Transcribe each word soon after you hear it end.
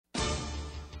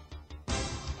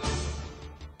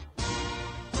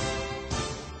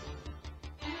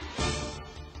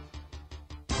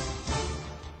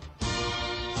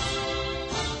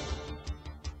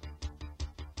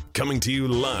Coming to you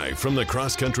live from the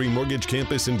Cross Country Mortgage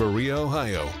Campus in Berea,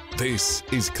 Ohio. This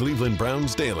is Cleveland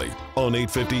Browns Daily on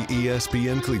 850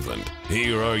 ESPN Cleveland.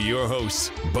 Here are your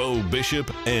hosts, Bo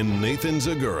Bishop and Nathan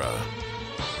Zagura.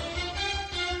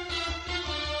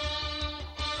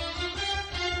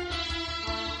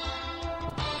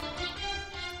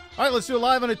 All right, let's do it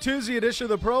live on a Tuesday edition of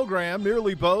the program.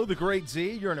 Merely Bo, the Great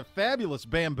Z. You're in a fabulous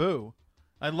bamboo.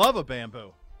 I love a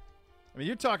bamboo. I mean,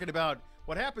 you're talking about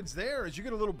what happens there is you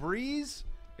get a little breeze.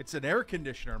 It's an air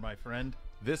conditioner, my friend.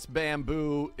 This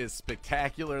bamboo is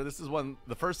spectacular. This is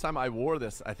the first time I wore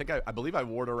this. I believe I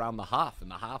wore it around the Hoff, and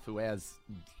the Hoff, who has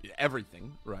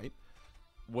everything, right,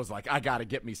 was like, I got to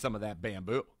get me some of that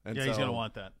bamboo. And yeah, he's going to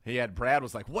want that. Brad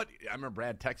was like, what? I remember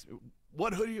Brad texted me,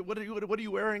 what hoodie, what are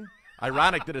you wearing?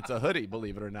 Ironic that it's a hoodie,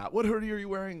 believe it or not. What hoodie are you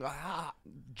wearing?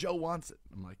 Joe wants it.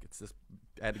 I'm like, it's this.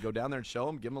 I had to go down there and show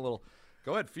him, give him a little.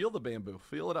 Go ahead, feel the bamboo,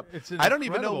 feel it up. I don't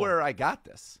even know where I got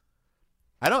this.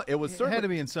 It had to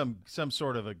be in some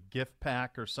sort of a gift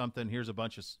pack or something. Here's a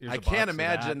bunch of. I can't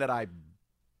imagine that I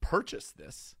purchased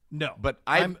this. No, but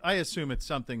I assume it's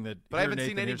something that. But I haven't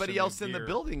seen anybody else in the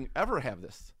building ever have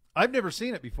this. I've never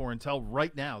seen it before until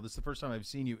right now. This is the first time I've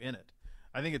seen you in it.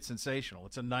 I think it's sensational.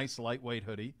 It's a nice lightweight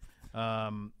hoodie.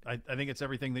 I think it's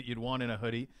everything that you'd want in a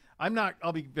hoodie.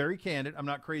 I'll be very candid. I'm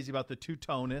not crazy about the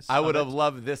two-toneness. I would have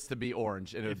loved this to be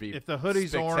orange, and it would be if the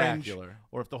hoodie's orange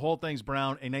or if the whole thing's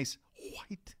brown, a nice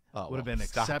white would have been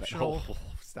exceptional.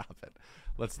 Stop it.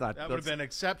 Let's not. That would have been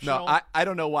exceptional. No, I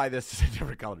don't know why this is a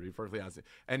different color, to be perfectly honest.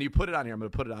 And you put it on here. I'm going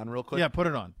to put it on real quick. Yeah, put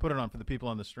it on. Put it on for the people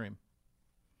on the stream.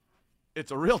 It's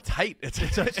a real tight. It's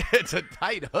a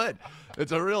tight hood.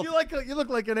 It's a real. You look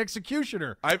like an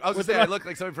executioner. I was going to say I look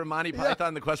like somebody from Monty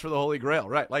Python, The Quest for the Holy Grail,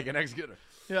 right? Like an executioner.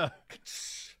 Yeah.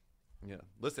 Yeah.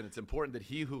 Listen, it's important that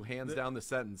he who hands down the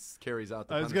sentence carries out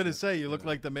the. I was going to say you look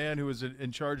like the man who was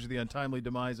in charge of the untimely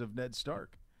demise of Ned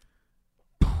Stark.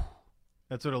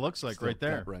 That's what it looks like. Still right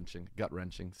there. Gut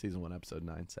wrenching. Season 1, episode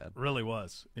 9. Sad. Really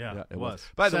was. Yeah, it was.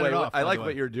 By the way, I like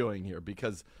what you're doing here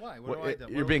because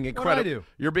you're being incredible.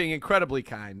 You're being incredibly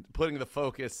kind, putting the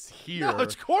focus here. No,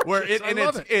 it's gorgeous. I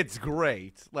love it. It's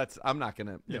great. I'm not going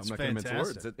to. I'm not going to mince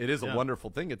words. It is a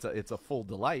wonderful thing. It's a full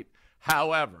delight.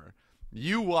 However,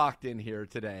 you walked in here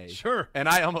today, sure, and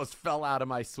I almost fell out of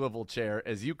my swivel chair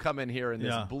as you come in here in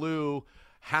this blue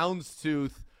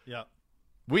houndstooth. Yeah.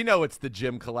 We know it's the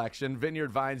Jim collection,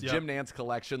 Vineyard Vines, Jim Nantz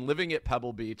collection, living at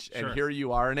Pebble Beach, and here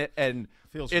you are in it, and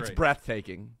it's great.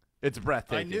 Breathtaking. It's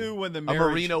breathtaking. I knew when the a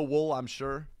merino wool, I'm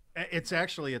sure. It's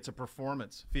a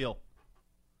performance. Feel.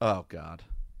 Oh God.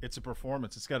 It's a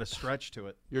performance. It's got a stretch to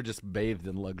it. You're just bathed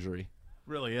in luxury.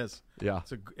 Really is. Yeah.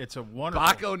 It's a wonderful.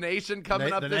 Baco Nation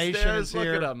coming up the stairs. Look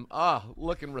at them.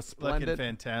 Looking resplendent. Looking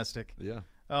fantastic. Yeah.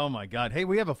 Oh, my God. Hey,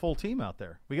 we have a full team out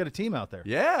there. We got a team out there.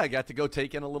 Yeah, I got to go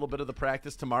take in a little bit of the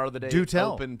practice tomorrow. The day it's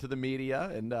open to the media,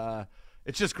 and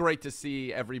it's just great to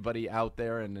see everybody out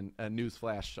there. And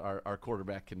newsflash, our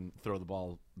quarterback can throw the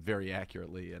ball very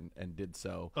accurately and did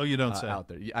so. Oh, you don't say. Out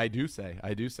there. I do say.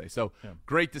 So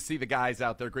great to see the guys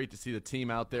out there. Great to see the team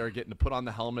out there getting to put on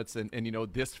the helmets and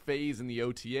this phase in the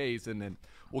OTAs, and then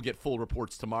we'll get full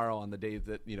reports tomorrow on the day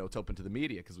that it's open to the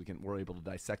media because we're able to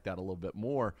dissect that a little bit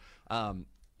more.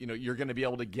 You're going to be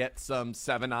able to get some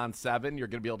 7-on-7. You're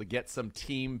going to be able to get some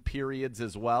team periods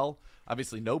as well.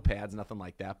 Obviously, no pads, nothing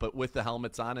like that, but with the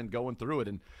helmets on and going through it.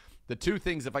 And the two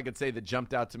things, if I could say, that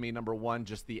jumped out to me, number one,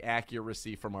 just the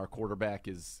accuracy from our quarterback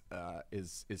is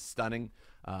stunning.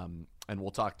 And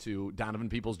we'll talk to Donovan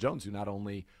Peoples-Jones, who not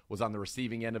only was on the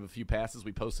receiving end of a few passes.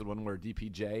 We posted one where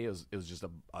DPJ it was just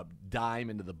a dime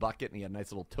into the bucket, and he had a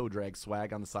nice little toe drag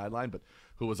swag on the sideline, but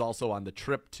who was also on the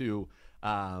trip to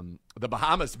the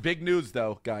Bahamas. Big news,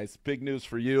 though, guys. Big news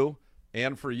for you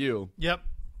and for you. Yep.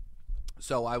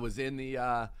 So I was in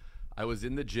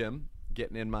the gym,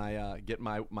 getting in my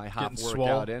hop workout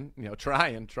swole. in.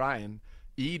 Trying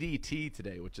EDT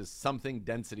today, which is something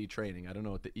density training. I don't know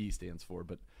what the E stands for,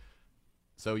 but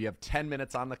so you have 10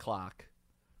 minutes on the clock,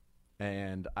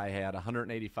 and I had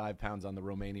 185 pounds on the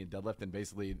Romanian deadlift, and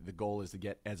basically the goal is to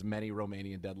get as many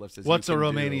Romanian deadlifts as What's you can a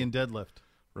Romanian do. deadlift?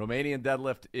 Romanian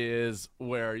deadlift is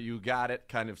where you got it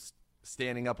kind of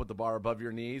standing up with the bar above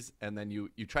your knees, and then you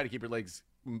try to keep your legs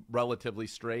relatively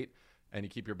straight, and you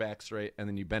keep your back straight, and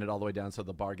then you bend it all the way down so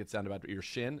the bar gets down to about your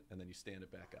shin, and then you stand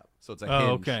it back up. So it's a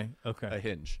hinge. Okay. A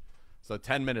hinge. So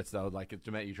 10 minutes, though,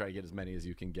 you try to get as many as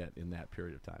you can get in that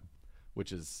period of time,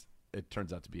 which is, it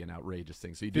turns out to be an outrageous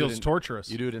thing. So you feels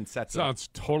torturous. You do it in sets. Sounds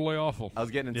totally awful. I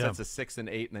was getting in sets of 6 and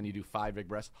 8, and then you do 5 big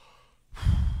breaths.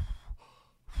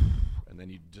 And then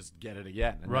you just get it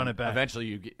again. And run it back.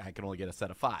 Eventually, I can only get a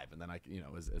set of 5, and then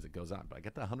as it goes on. But I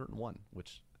get to 101,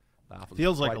 which The Hoff was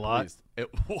Feels like quite a lot. pleased. It,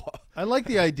 I like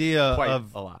the idea Quite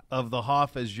of a lot. of the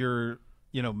Hoff as your,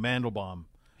 Mandelbaum,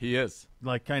 he is.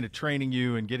 like kind of training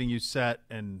you and getting you set,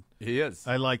 and He is.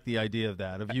 I like the idea of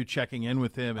that, of you checking in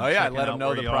with him. And Oh yeah, I checking let him out know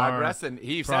where the you progress, are. and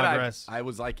he Progress. said I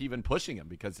was like even pushing him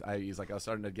because he's like I was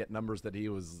starting to get numbers that he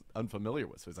was unfamiliar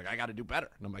with. So he's like, I got to do better,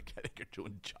 and I'm like, I think you're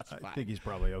doing just fine. I think he's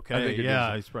probably I okay. think you're Yeah,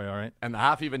 doing- he's probably all right. And the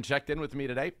Hoff even checked in with me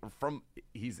today.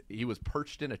 He was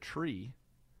perched in a tree,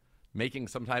 making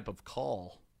some type of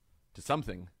call to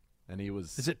something, and he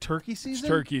was. Is it turkey It's season?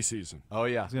 turkey season. Oh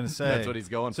yeah, I was going to say. that's what he's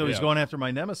going So for. he's going after my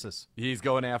nemesis. He's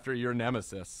going after your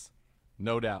nemesis,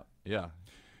 no doubt. Yeah.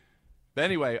 But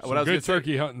anyway, Some what I was good gonna say-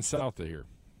 turkey hunting south of here.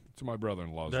 To my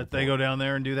brother-in-law's. That they go down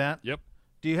there and do that? Yep.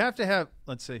 Do you have to have,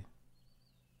 let's see.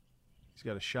 He's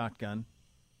got a shotgun.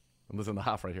 I'm listening to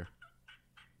Hoff right here.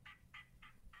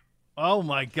 Oh,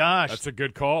 my gosh. That's a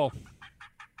good call.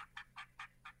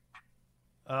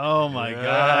 Oh, my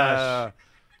gosh.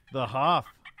 The Hoff.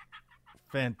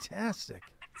 Fantastic.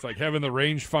 It's like having the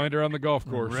rangefinder on the golf It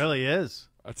course. really is.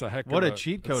 That's a heck of What a a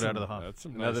cheat that's code some- out of the Hoff. That's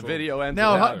some Now nice the little- video ends.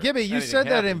 Now, without Gibby, you anything said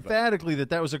that happening, but- emphatically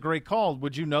that was a great call.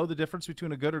 Would you know the difference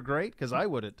between a good or great? Because I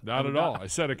wouldn't. Not at all. I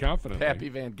said it confidently. Pappy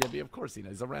Van Gibby, of course he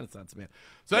knows. He's a Renaissance man.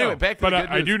 So No, anyway, back to but the good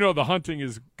I news. do know the hunting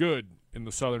is good in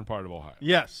the southern part of Ohio.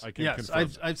 Yes, I can yes. confirm.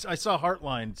 I saw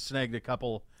Heartline snagged a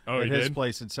couple Oh, at he his did?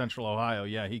 place in Central Ohio.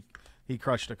 Yeah, he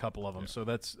crushed a couple of them. So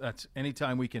that's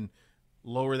anytime we can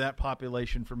lower that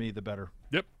population for me, the better.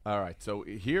 Yep. All right, so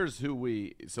here's who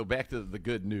we. So back to the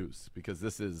good news because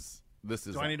this is.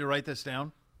 Do I need to write this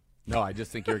down? No, I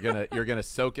just think you're gonna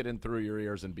soak it in through your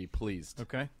ears and be pleased.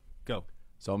 Okay, go.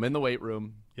 So I'm in the weight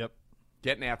room, Yep.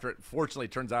 getting after it. Fortunately,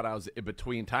 it turns out I was in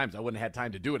between times. I wouldn't have had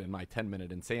time to do it in my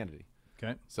 10-minute insanity.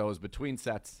 Okay. So I was between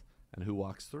sets, and who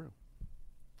walks through?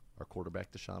 Our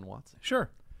quarterback, Deshaun Watson.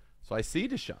 Sure. So I see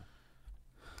Deshaun.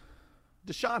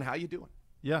 Deshaun, how you doing?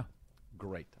 Yeah.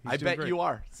 Great. He's I doing bet great. you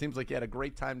are. Seems like you had a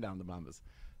great time down the Bombas.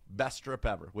 Best trip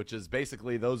ever, which is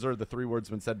basically those are the three words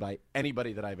been said by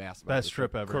anybody that I've asked about. Best this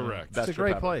trip ever. Correct. It's Best a trip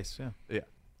great ever. place. Yeah. Yeah.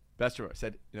 Best trip ever. I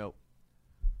said,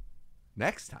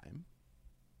 next time,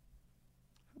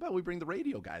 how about we bring the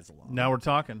radio guys along? Now we're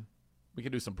talking. We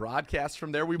can do some broadcasts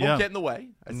from there. We Yeah. won't get in the way.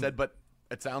 I said, but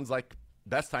it sounds like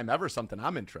best time ever, something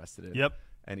I'm interested in. Yep.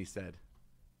 And he said,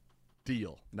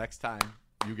 deal. Next time,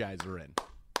 you guys are in.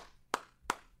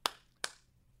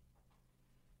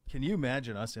 Can you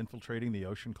imagine us infiltrating the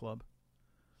Ocean Club?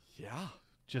 Yeah.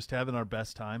 Just having our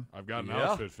best time? I've got an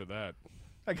Yeah. outfit for that.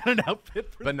 I got an outfit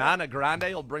for Banana Grande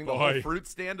will bring the whole Boy. fruit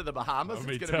stand to the Bahamas. Let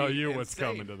me It's gonna tell be you what's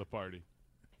insane. coming to the party.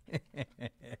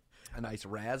 A nice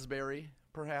raspberry,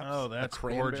 perhaps. Oh, A that's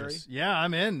cranberry. gorgeous. Yeah,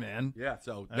 I'm in, man. Yeah,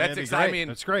 so That'd that's be exciting. I great. mean,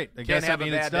 That's great. I can't guess have that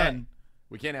a means it's bad done. day.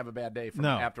 We can't have a bad day from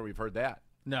No. after we've heard that.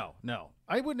 No.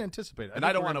 I wouldn't anticipate it. And I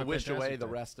think don't we're want to having a wish away fantastic the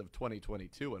day. rest of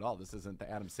 2022 at all. This isn't the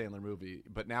Adam Sandler movie,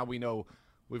 but now we know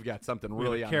we've got something have a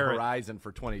really on the carrot. horizon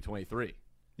for 2023.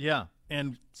 Yeah,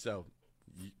 and So,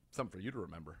 something for you to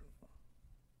remember.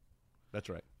 That's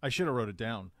right. I should have wrote it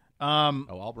down. Oh,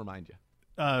 I'll remind you.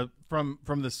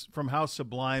 From how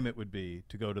sublime it would be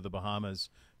to go to the Bahamas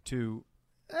to,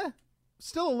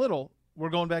 still a little. We're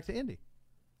going back to Indy.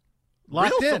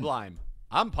 Locked Real in. sublime.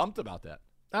 I'm pumped about that.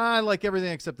 I like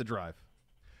everything except the drive.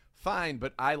 Fine,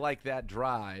 but I like that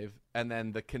drive and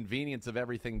then the convenience of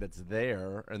everything that's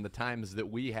there and the times that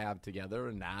we have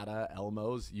together, Nada,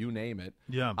 Elmo's, you name it.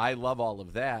 Yeah. I love all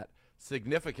of that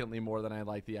significantly more than I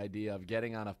like the idea of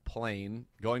getting on a plane,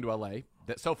 going to LA.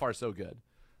 That so far so good.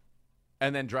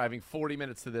 And then driving 40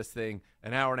 minutes to this thing,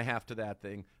 an hour and a half to that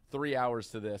thing, 3 hours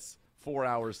to this, 4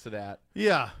 hours to that.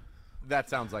 Yeah, That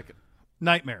sounds like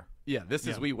nightmare. this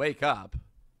is Yeah. we wake up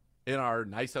in our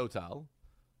nice hotel,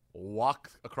 walk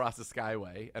across the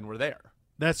Skyway, and we're there.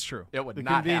 That's true. It would the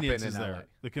not convenience happen is in there. LA.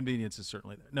 The convenience is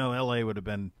certainly there. No, L.A. would have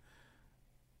been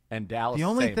And Dallas, the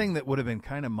only same, thing that would have been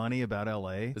kind of money about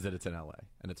L.A. is that it's in LA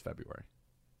and it's February.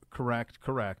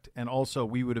 Correct, and also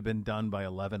we would have been done by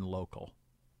 11 local.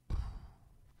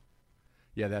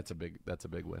 Yeah, that's a big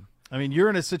win. I mean, you're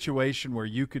in a situation where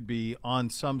you could be on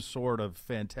some sort of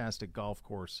fantastic golf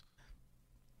course.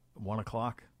 1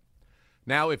 o'clock.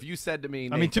 Now, if you said to me,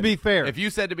 I mean, to be fair, if you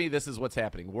said to me, this is what's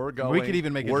happening, we're going. we could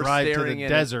even make a we're drive to staring the in-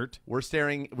 desert. We're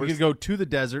staring. We could go to the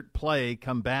desert, play,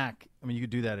 come back. I mean, you could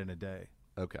do that in a day.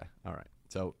 Okay, all right.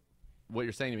 So, what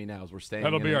you're saying to me now is we're staying.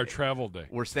 That'll in be an- our travel day.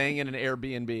 We're staying in an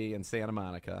Airbnb in Santa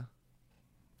Monica,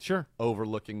 Sure,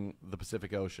 overlooking the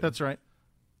Pacific Ocean. that's right.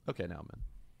 Okay, now, man.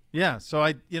 Yeah,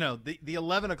 so the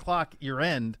 11 o'clock year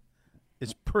end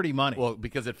is pretty money. Well,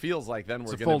 because it feels like then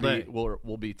we're a going full to be day.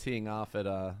 we'll be teeing off at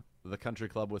the country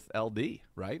club with LD,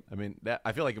 right? I mean, that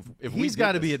I feel like if we he's did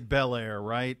got to this- be at Bel Air,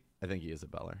 right? I think he is at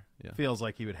Bel Air. Yeah. Feels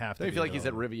like he would have to. Do you be, feel like he's though.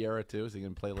 at Riviera too? Is he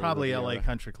going to play a little Probably Riviera? LA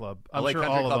Country Club. I'm LA sure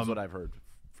Country all of Club's them. what I've heard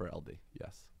for LD.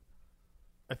 Yes.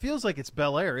 It feels like it's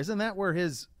Bel Air. Isn't that where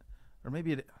his, or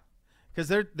maybe it, because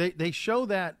they show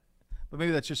that, but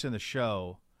maybe that's just in the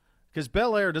show. Because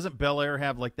doesn't Bel Air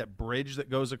have like that bridge that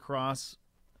goes across?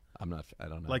 I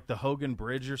don't know. Like the Hogan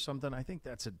Bridge or something. I think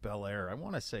that's at Bel Air. I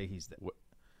want to say he's there.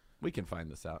 We can find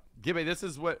this out. Gibby,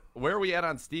 where are we at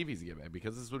on Stevie's, Gibby?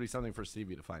 Because this would be something for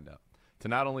Stevie to find out. To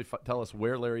not only tell us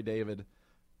where Larry David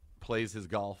plays his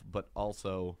golf, but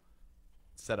also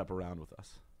set up around with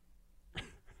us.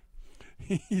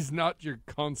 He's not your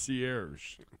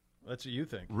concierge. That's what you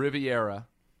think. Riviera.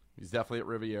 He's definitely at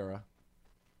Riviera.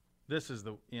 This is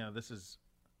the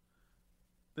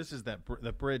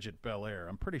the bridge at Bel Air.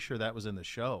 I'm pretty sure that was in the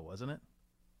show, wasn't it?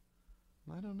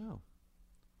 I don't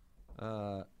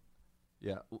know.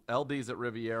 Yeah, LD's at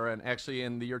Riviera, and actually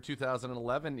in the year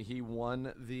 2011, he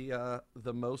won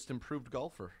the most improved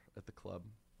golfer at the club.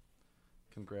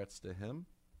 Congrats to him.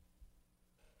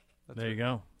 There you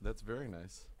go. That's very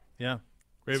nice. Yeah.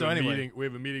 We have So a anyway. meeting. We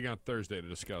have a meeting on Thursday to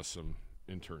discuss some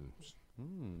interns.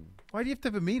 Why do you have to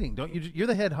have a meeting? Don't you? You're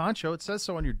the head honcho. It says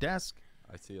so on your desk.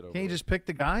 I see it over Can't you there. just pick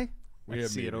the guy? We I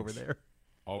have see it over meetings. there.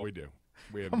 All we do.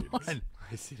 We have Come meetings. on.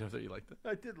 I see it over there. You like that?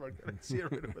 I did like that. I see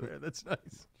it right over there. That's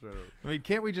nice. I mean,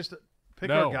 can't we just pick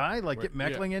No. our guy? Like get Yeah.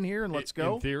 Meckling in here and let's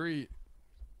go? In theory,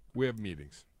 we have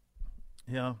meetings.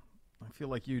 Yeah. I feel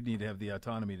like you need to have the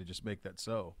autonomy to just make that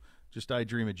so. Just I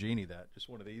dream a genie that. Just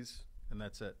one of these, and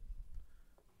that's it.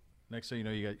 Next thing you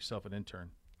know, you got yourself an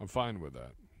intern. I'm fine with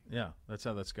that. Yeah, that's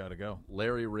how that's got to go.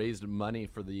 Larry raised money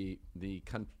for the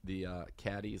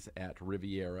caddies at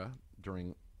Riviera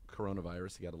during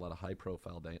coronavirus. He got a lot of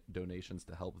high-profile donations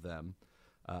to help them.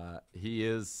 He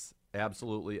is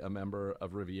absolutely a member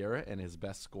of Riviera, and his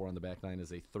best score on the back nine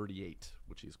is a 38,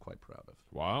 which he's quite proud of.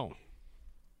 Wow.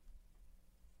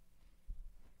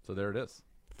 So there it is.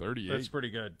 38. That's pretty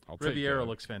good. I'll take Riviera that.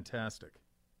 looks fantastic.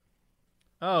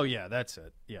 Oh, yeah, that's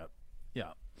it. Yeah.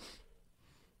 Yeah.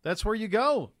 That's where you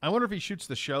go. I wonder if he shoots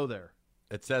the show there.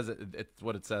 It says it's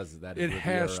what it says. That is It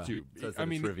has Riviera. to. It says that I it's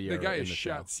mean, Riviera the guy in has the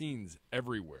shot show. scenes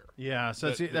everywhere. Yeah,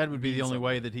 so That- that would be the means only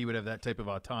way something. that he would have that type of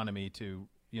autonomy to,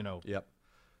 Yep.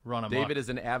 run amok. David is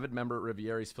an avid member at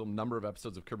Riviera. He's filmed a number of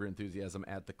episodes of Curb Your Enthusiasm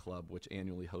at the club, which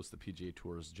annually hosts the PGA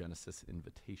Tour's Genesis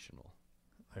Invitational.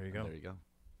 There you go. There you go.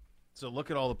 So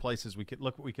look at all the places we could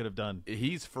have done.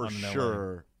 He's for On LA.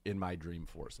 sure in my dream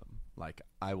foursome. Like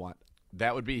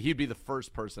he'd be the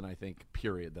first person I think,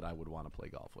 period, that I would want to play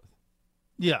golf with.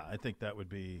 Yeah, I think that would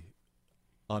be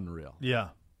Unreal. a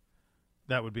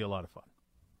lot of fun.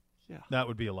 Yeah. That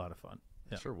would be a lot of fun.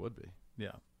 Yeah. Sure would be.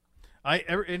 Yeah.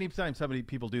 Anytime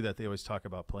people do that, they always talk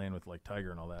about playing with like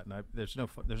Tiger and all that, and there's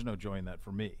no joy in that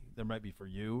for me. There might be for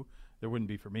you, there wouldn't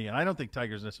be for me, and I don't think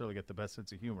Tiger's necessarily got the best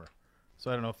sense of humor, so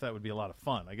I don't know if that would be a lot of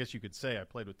fun. I guess you could say I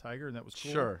played with Tiger and that was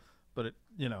cool. Sure. But it,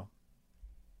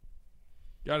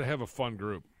 Got to have a fun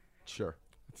group. Sure.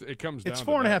 It comes down it's to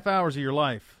 4.5 hours of your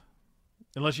life,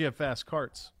 unless you have fast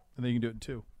carts, and then you can do it in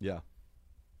 2, Yeah.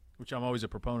 which I'm always a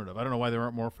proponent of. I don't know why there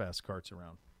aren't more fast carts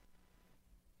around.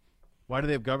 Why do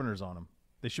they have governors on them?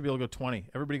 They should be able to go 20.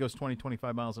 Everybody goes 20,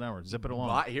 25 miles an hour. Zip it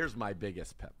along. Here's my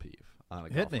biggest pet peeve on a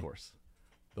Hit golf me. course.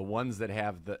 The ones that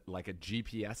have like a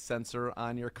GPS sensor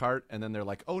on your cart, and then they're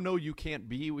like, "Oh no, you can't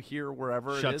be here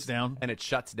wherever it is." Shuts down. and it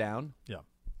shuts down. Yeah.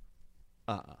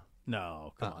 Uh-uh.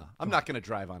 No, come on. I'm not going to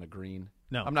drive on a green.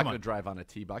 No, I'm not come going on. to drive on a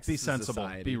tee box. Be This is sensible.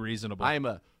 society. Be reasonable. I am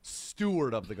a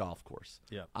steward of the golf course.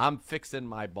 Yeah. I'm fixing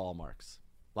my ball marks.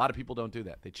 A lot of people don't do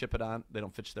that. They chip it on. They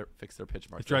don't fix their pitch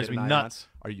marks. It drives They hit me an iron nuts.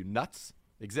 on. Are you nuts?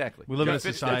 Exactly. We live in a You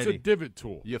fix- society. It's a divot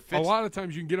tool. You A fix- lot of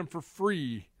times you can get them for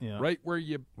free Yeah. right where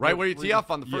you tee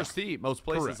off on the first yeah. tee. Most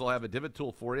places Correct. will have a divot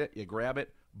tool for you. You grab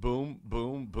it, boom,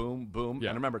 boom, boom, boom. Yeah.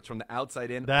 And remember, it's from the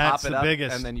outside in. That's pop it the up,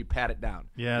 biggest. and then you pat it down.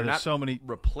 Yeah, You're there's not so many-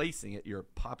 replacing it. You're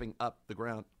popping up the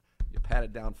ground. You pat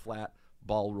it down flat.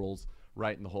 Ball rolls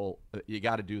right in the hole. You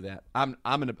got to do that. I'm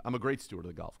a great steward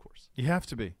of the golf course. You have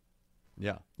to be.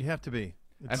 Yeah. You have to be.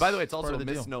 And by the way, it's part also of a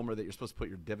the deal. misnomer that you're supposed to put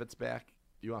your divots back.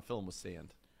 You want to fill them with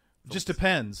sand. Just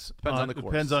depends. Depends on the course.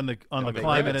 Depends on the the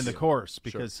climate limits. and the course, Sure,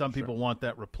 because some sure. people want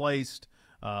that replaced.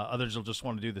 Others will just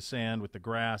want to do the sand with the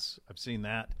grass. I've seen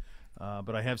that,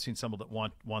 but I have seen some that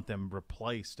want them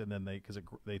replaced, and then they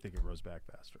think it grows back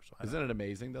faster. So I don't Isn't it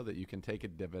amazing though that you can take a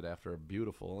divot after a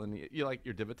beautiful, and you like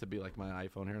your divot to be like my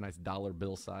iPhone here, a nice dollar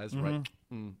bill size, right?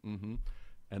 Mm-hmm.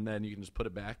 And then you can just put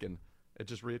it back, and it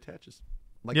just reattaches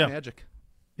like Yeah. magic.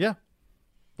 Yeah,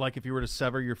 like if you were to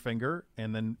sever your finger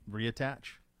and then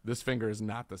reattach. This finger is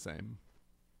not the same.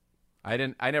 I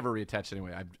never reattached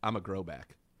anyway. I'm a grow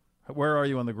back. Where are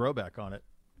you on the grow back on it?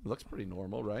 It looks pretty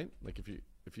normal, right? Like if you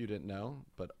didn't know,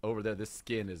 but over there, this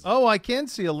skin is. Oh, I can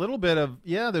see a little bit of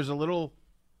there's a little.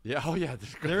 Yeah. Oh yeah.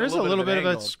 There is a little bit of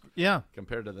a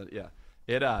compared to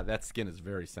that skin is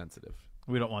very sensitive.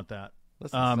 We don't want that.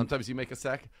 Listen, sometimes you make a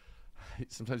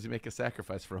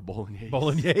sacrifice for a bolognese.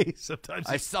 Bolognese. Sometimes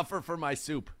I suffer for my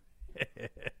soup.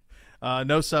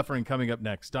 No suffering coming up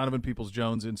next. Donovan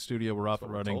Peoples-Jones in studio. We're off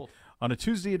and running told. On a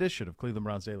Tuesday edition of Cleveland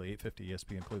Browns Daily, 850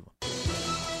 ESPN Cleveland.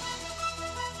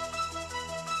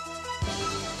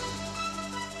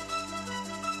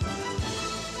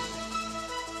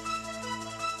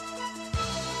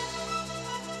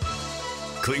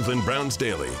 Cleveland Browns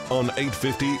Daily on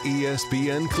 850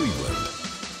 ESPN Cleveland.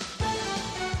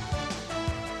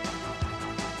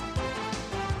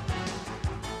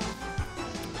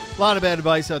 A lot of bad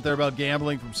advice out there about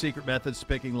gambling, from secret methods to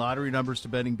picking lottery numbers to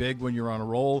betting big when you're on a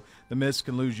roll. The miss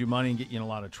can lose you money and get you in a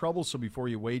lot of trouble. So before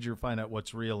you wager, find out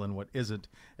what's real and what isn't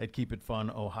at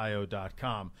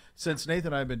keepitfunohio.com. Since Nathan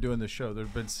and I have been doing this show, there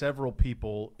have been several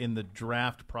people in the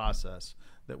draft process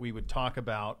that we would talk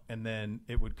about, and then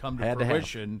it would come to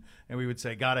fruition, and we would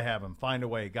say, got to have him, find a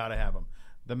way, got to have him.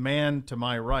 The man to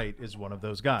my right is one of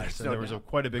those guys. And there was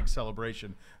quite a big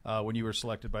celebration when you were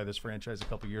selected by this franchise a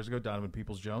couple years ago, Donovan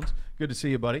Peoples-Jones. Good to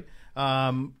see you, buddy.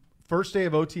 First day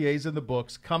of OTAs in the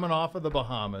books, coming off of the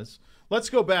Bahamas. Let's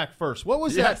go back first. What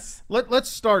was that? Let's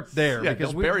start there,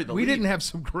 because we didn't have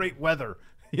some great weather.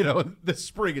 This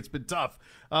spring it's been tough.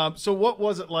 So what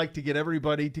was it like to get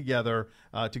everybody together,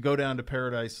 to go down to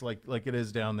paradise like it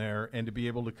is down there, and to be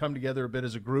able to come together a bit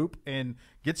as a group and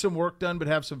get some work done but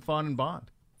have some fun and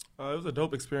bond? It was a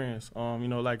dope experience.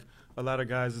 Like a lot of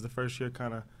guys, is the first year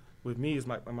kind of with me is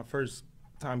my first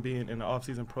time being in the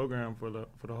off-season program for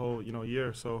the whole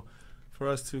year. So for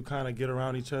us to kind of get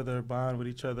around each other, bond with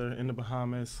each other in the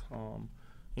Bahamas.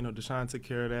 Deshaun took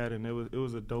care of that, and it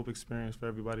was a dope experience for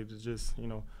everybody to just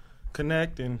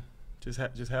connect and just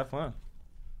have fun.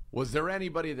 Was there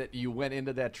anybody that you went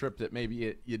into that trip that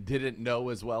maybe you didn't know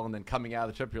as well, and then coming out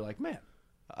of the trip you're like, man,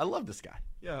 I love this guy?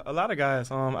 Yeah, a lot of guys.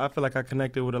 I feel like I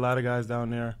connected with a lot of guys down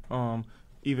there.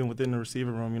 Even within the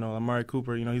receiver room, Amari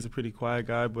Cooper, he's a pretty quiet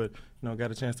guy, but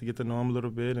got a chance to get to know him a little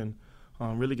bit and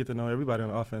really get to know everybody on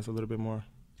the offense a little bit more.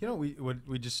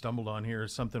 We just stumbled on here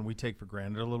is something we take for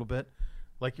granted a little bit.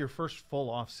 Like your first full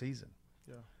off season.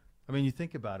 Yeah. I mean, you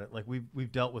think about it. Like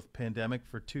we've dealt with pandemic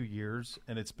for 2 years,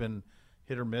 and it's been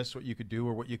hit or miss what you could do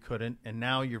or what you couldn't. And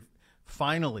now you're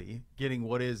finally getting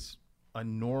what is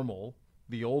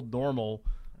the old normal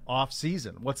off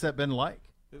season. What's that been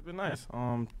like? It's been nice.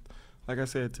 Like I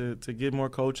said, to get more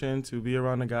coaching, to be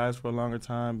around the guys for a longer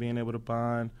time, being able to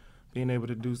bond, being able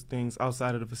to do things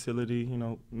outside of the facility.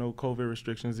 No COVID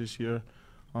restrictions this year.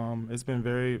 It's been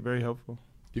very, very helpful.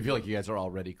 Do you feel like you guys are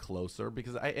already closer?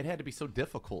 Because it had to be so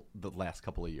difficult the last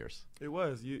couple of years. It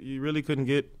was. You really couldn't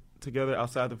get together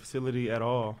outside the facility at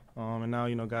all. And now,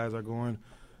 guys are going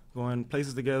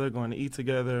places together, going to eat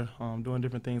together, doing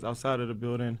different things outside of the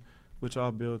building, which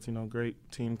all builds, great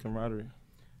team camaraderie.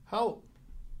 How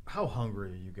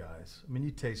hungry are you guys? I mean,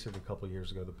 you tasted a couple of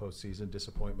years ago the postseason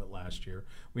disappointment last year.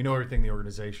 We know everything the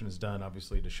organization has done.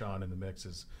 Obviously, Deshaun in the mix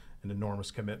is an enormous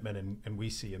commitment, and we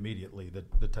see immediately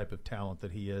the type of talent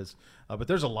that he is. But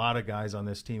there's a lot of guys on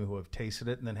this team who have tasted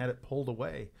it and then had it pulled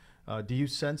away. Do you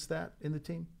sense that in the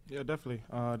team? Yeah, definitely.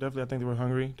 Definitely, I think they were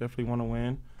hungry, definitely want to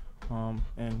win.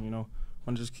 And, want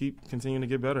to just keep continuing to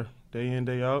get better, day in,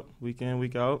 day out, week in,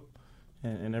 week out,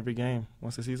 and every game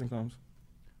once the season comes.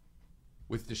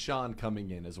 With Deshaun coming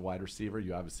in as a wide receiver,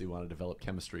 you obviously want to develop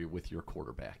chemistry with your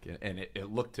quarterback. And it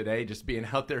looked today, just being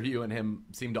out there, you and him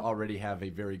seem to already have a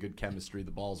very good chemistry.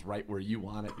 The ball's right where you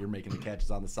want it. You're making the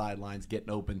catches on the sidelines, getting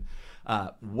open.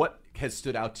 What has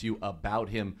stood out to you about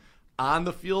him on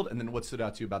the field, and then what stood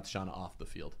out to you about Deshaun off the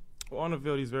field? Well, on the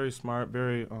field, he's very smart,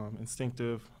 very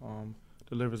instinctive,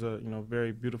 delivers a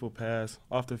very beautiful pass.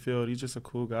 Off the field, he's just a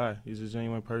cool guy. He's a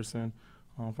genuine person.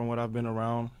 From what I've been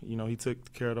around, he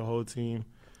took care of the whole team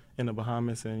in the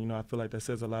Bahamas, and I feel like that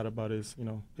says a lot about his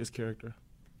character.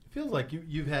 It feels like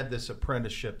you've had this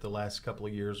apprenticeship the last couple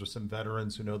of years with some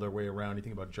veterans who know their way around. You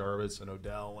think about Jarvis and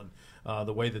Odell and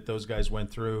the way that those guys went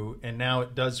through, and now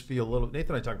it does feel a little.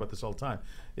 Nathan and I talk about this all the time.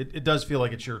 It does feel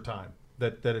like it's your time.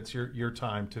 That it's your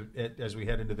time to, as we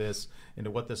head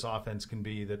into what this offense can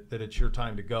be, that it's your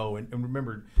time to go. And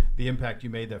remember the impact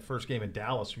you made that first game in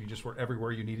Dallas, where you just were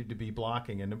everywhere you needed to be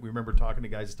blocking. And we remember talking to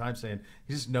guys at the time saying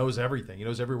he just knows everything. He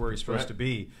knows everywhere he's supposed to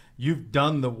be. You've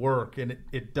done the work, and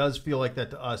it does feel like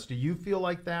that to us. Do you feel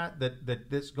like that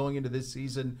this going into this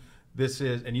season, this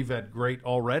is, and you've had great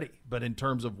already, but in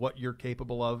terms of what you're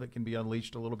capable of, it can be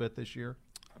unleashed a little bit this year?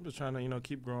 I'm just trying to,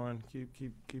 keep growing,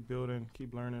 keep building,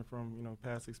 keep learning from,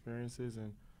 past experiences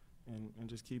and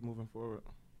just keep moving forward.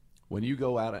 When you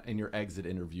go out in your exit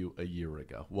interview a year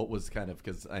ago, what was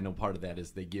because I know part of that is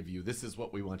they give you, this is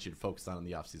what we want you to focus on in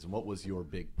the offseason. What was your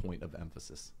big point of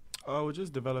emphasis? We're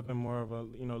just developing more of a,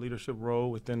 leadership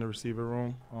role within the receiver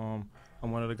room.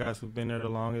 I'm one of the guys who've been there the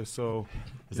longest, so.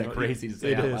 Is that crazy to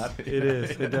say out loud? It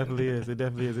is. It definitely is. It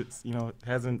definitely is. It's, it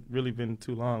hasn't really been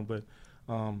too long, but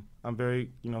I'm very,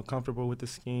 comfortable with the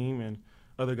scheme, and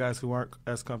other guys who aren't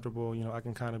as comfortable, I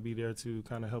can kind of be there to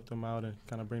kind of help them out and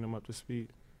kind of bring them up to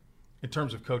speed. In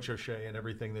terms of Coach O'Shea and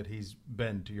everything that he's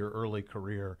been to your early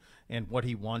career and what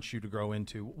he wants you to grow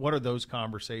into, what are those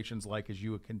conversations like as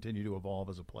you continue to evolve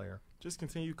as a player? Just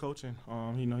continue coaching.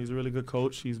 He's a really good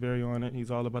coach. He's very on it.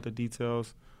 He's all about the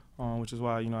details, which is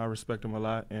why, I respect him a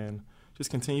lot. And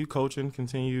just continue coaching,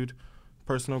 continued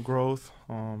personal growth.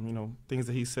 Things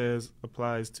that he says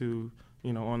applies to,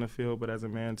 on the field, but as a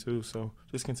man too. So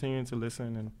just continuing to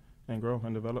listen and grow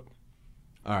and develop.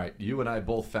 All right, you and I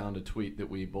both found a tweet that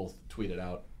we both tweeted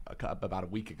out about a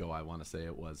week ago, I want to say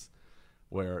it was,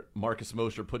 where Marcus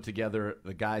Mosher put together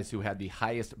the guys who had the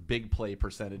highest big play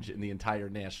percentage in the entire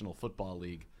National Football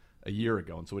League a year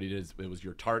ago. And so what he did is it was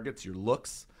your targets, your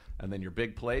looks, and then your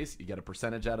big plays. You get a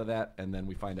percentage out of that, and then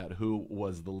we find out who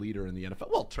was the leader in the NFL.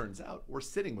 Well, it turns out we're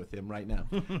sitting with him right now.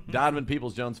 Donovan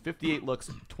Peoples-Jones, 58 looks,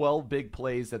 12 big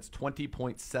plays. That's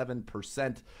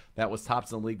 20.7%. That was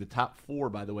tops in the league. The top four,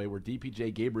 by the way, were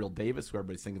DPJ Gabriel Davis, who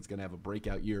everybody's thinking is going to have a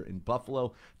breakout year in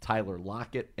Buffalo, Tyler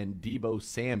Lockett, and Deebo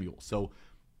Samuel. So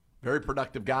very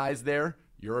productive guys there.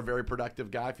 You're a very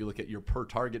productive guy. If you look at your per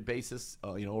target basis,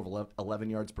 over 11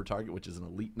 yards per target, which is an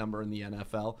elite number in the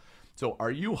NFL. So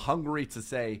are you hungry to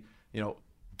say,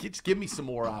 just give me some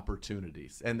more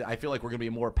opportunities? And I feel like we're going to be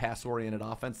a more pass-oriented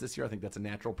offense this year. I think that's a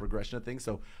natural progression of things.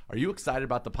 So are you excited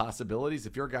about the possibilities?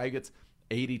 If you're a guy who gets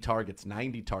 80 targets,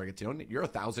 90 targets, you're a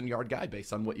 1,000-yard guy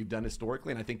based on what you've done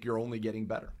historically, and I think you're only getting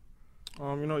better.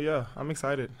 Yeah, I'm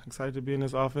excited. Excited to be in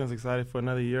this offense, excited for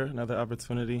another year, another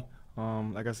opportunity.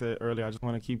 Like I said earlier, I just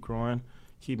want to keep growing,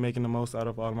 keep making the most out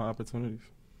of all my opportunities.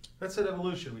 That's that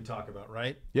evolution we talk about,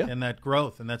 right? Yeah. And that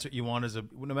growth, and that's what you want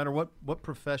no matter what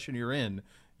profession you're in,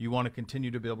 you want to continue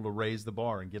to be able to raise the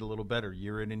bar and get a little better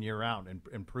year in and year out and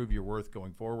improve your worth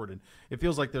going forward. And it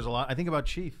feels like there's a lot. I think about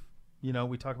Chief.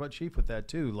 We talk about Chief with that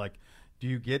too. Like, do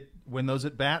you get, when those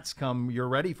at-bats come, you're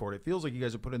ready for it? It feels like you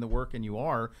guys have put in the work, and you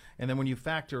are. And then when you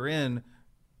factor in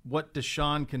what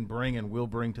Deshaun can bring and will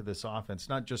bring to this offense,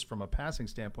 not just from a passing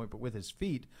standpoint, but with his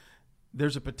feet,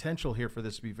 there's a potential here for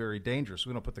this to be very dangerous.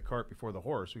 We don't put the cart before the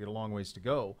horse. We got a long ways to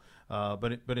go.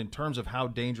 But in terms of how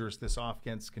dangerous this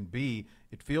offense can be,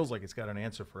 it feels like it's got an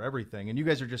answer for everything. And you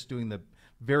guys are just doing the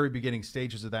very beginning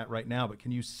stages of that right now. But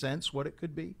can you sense what it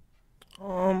could be?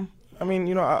 I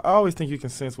always think you can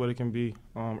sense what it can be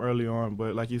early on.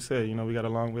 But like you said, we got a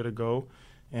long way to go.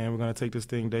 And we're going to take this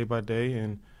thing day by day.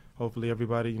 And hopefully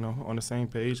everybody, on the same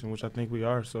page, and which I think we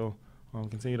are. So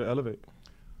continue to elevate.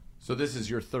 So this is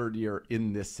your third year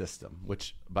in this system,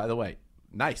 which, by the way,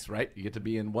 nice, right? You get to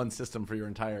be in one system for your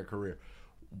entire career.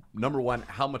 Number one,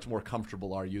 how much more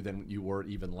comfortable are you than you were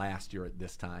even last year at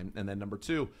this time? And then number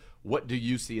two, what do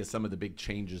you see as some of the big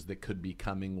changes that could be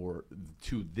coming or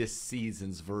to this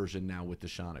season's version now with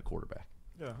Deshaun at quarterback?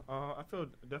 Yeah, I feel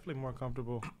definitely more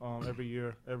comfortable every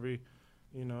year. Every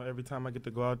time I get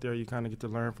to go out there, you kind of get to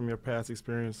learn from your past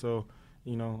experience. So,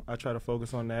 I try to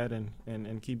focus on that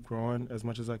and keep growing as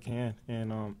much as I can.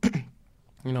 And,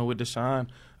 with Deshaun,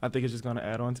 I think it's just going to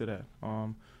add on to that.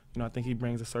 I think he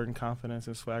brings a certain confidence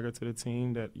and swagger to the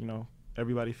team that,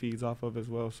 everybody feeds off of as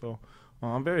well. So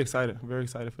I'm very excited. I'm very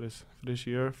excited for this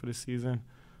year, for this season,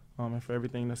 and for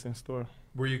everything that's in store.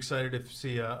 Were you excited to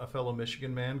see a fellow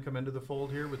Michigan man come into the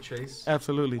fold here with Chase?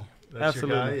 Absolutely. That's your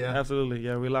guy, yeah? Absolutely.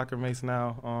 Yeah, we locker mates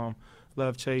now.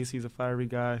 Love Chase. He's a fiery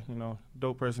guy,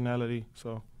 dope personality.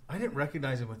 So I didn't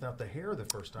recognize him without the hair the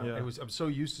first time. Yeah. I'm so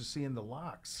used to seeing the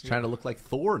locks. He's trying to look like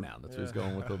Thor now. That's what he's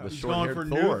going with. The short-haired going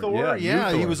for Thor. new Thor?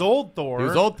 Yeah, new he Thor. was old Thor. He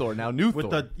was old Thor. Now new with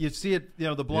Thor. You see it,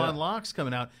 the blonde locks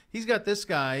coming out. He's got this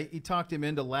guy. He talked him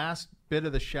into last bit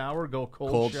of the shower, go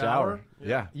cold shower.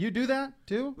 Yeah. You do that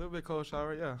too? A little bit cold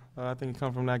shower, yeah. I think it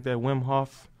comes from like that Wim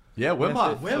Hof. Yeah, Wim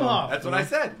Hof. Wim Hof. That's what I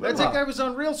said. I think I was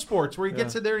on Real Sports where he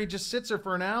gets in there and he just sits there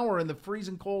for an hour in the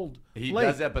freezing cold. He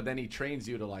does that, but then he trains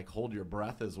you to hold your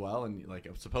breath as well. And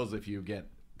suppose if you get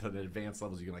to the advanced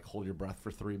levels, you can hold your breath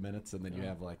for 3 minutes, and then you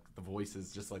have the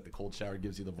voices, just like the cold shower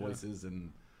gives you the voices.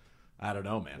 And I don't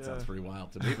know, man. It sounds pretty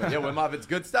wild to me. But yeah, Wim Hof, it's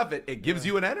good stuff. It gives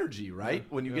you an energy, right?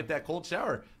 When you get that cold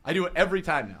shower. I do it every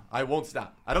time now. I won't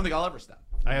stop. I don't think I'll ever stop.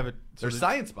 I have it. There's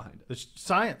science behind it. There's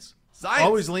science. Science.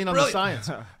 Always lean on Brilliant. the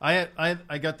science.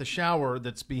 I got the shower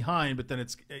that's behind, but then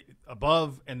it's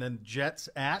above and then jets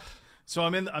at. So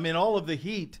I'm in all of the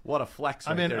heat. What a flex!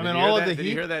 I'm right in- there. I'm Did in you hear all of that? the Did you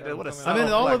heat. hear that? What a I'm subtle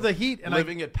in all of flex. the heat, and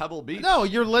living at Pebble Beach. No,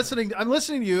 you're listening. I'm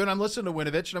listening to you, and I'm listening to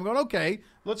Winovich, and I'm going, okay,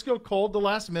 let's go cold the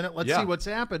last minute. Let's Yeah. see what's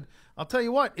happened. I'll tell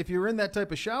you what, if you're in that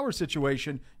type of shower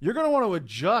situation, you're going to want to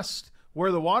adjust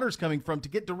where the water's coming from to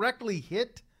get directly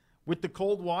hit with the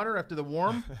cold water after the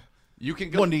warm. You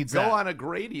can One needs go that. on a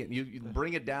gradient. You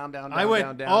bring it down, I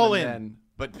went down, all and in. then-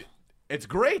 but it's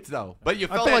great though. But you I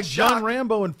felt felt that like John shock.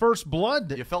 Rambo in First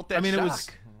Blood. You felt that I mean, it was,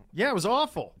 shock. yeah, it was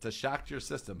awful. It's a shock to your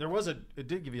system. It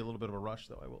did give you a little bit of a rush,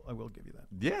 though. I will give you that.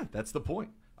 Yeah, that's the point.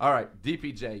 All right,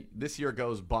 DPJ, this year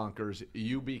goes bonkers.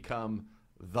 You become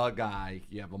the guy.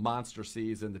 You have a monster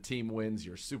season. The team wins.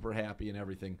 You're super happy and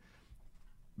everything.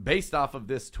 Based off of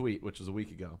this tweet, which was a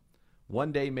week ago,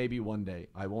 one day, maybe one day,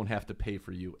 I won't have to pay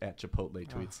for you at Chipotle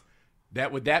tweets.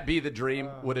 Would that be the dream?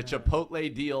 Would a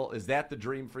Chipotle deal, is that the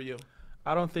dream for you?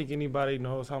 I don't think anybody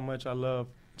knows how much I love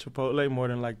Chipotle more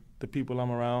than like the people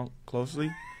I'm around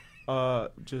closely.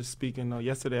 Just speaking,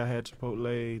 yesterday I had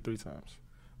Chipotle 3 times.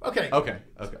 Okay. Okay.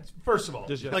 First of all,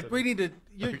 Just like we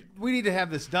need to have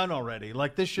this done already.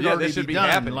 Like this should Yeah, already this should be done.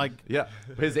 happening. Like yeah.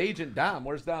 His agent, Dom,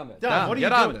 where's Dom at? Dom, what are you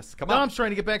get doing? on this. Come Dom's on. trying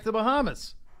to get back to the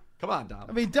Bahamas. Come on, Dom.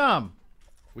 I mean, Dom,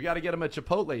 We got to get him a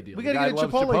Chipotle deal. we The got to guy get a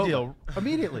loves Chipotle deal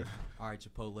immediately. All right,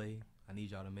 Chipotle, I need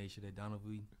y'all to make sure that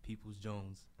Donovan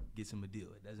Peoples-Jones gets him a deal.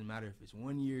 It doesn't matter if it's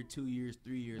 1 year, 2 years,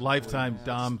 3 years. or 4 Lifetime, years.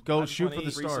 Dom. Go I just shoot wanna for the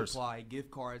eat Free stars. supply, gift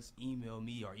cards, email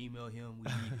me or email him. We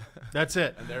need it. That's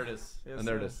it. And there it is. Yes, and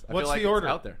there it sir. is. I What's feel like the it's order?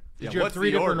 out there. Did Yeah, you have what's 3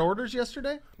 the different order? orders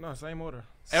yesterday? No, same order.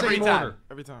 Every Same time. order.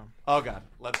 Every time. Oh, God.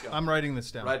 Let's go. I'm writing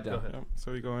this down. Write it Go down. ahead. Yep.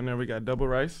 So we go in there. We got double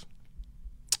rice,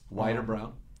 White or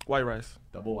brown? white rice,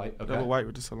 Double white. Okay. double white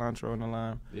with the cilantro and the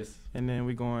lime. Yes. And then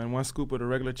we going 1 scoop of the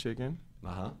regular chicken.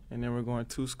 Uh-huh. And then we're going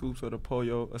 2 scoops of the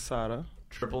pollo asada.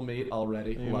 Triple meat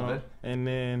already. You Love know? it. And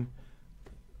then,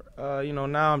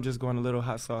 now I'm just going a little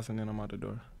hot sauce and then I'm out the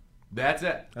door. That's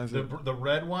it. That's The, it. the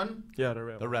red one. Yeah, the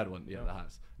red. The red one. Yeah, the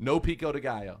hottest. No pico de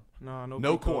gallo. No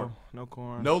No pico, corn. No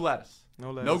corn. No lettuce.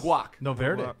 No lettuce. No guac. No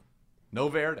verde. guac, No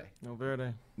verde. No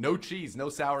verde. No cheese. No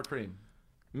sour cream.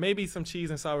 Maybe some cheese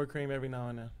and sour cream every now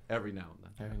and then. Every now and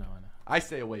then. Every now and then. I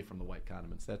stay away from the white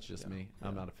condiments. That's just me.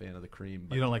 I'm not a fan of the cream.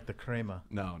 But You don't like the crema.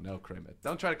 No crema.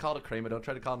 Don't try to call it a crema. Don't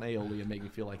try to call it an aioli and make me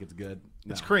feel like it's good.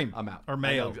 No, It's cream. I'm out. Or I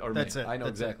mayo. know- That's mayo. it. I know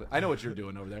That's it. exactly. I know what you're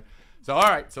doing over there. So all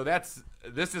right. So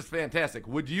this is fantastic.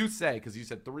 Would you say, because you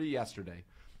said 3 yesterday,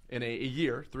 in a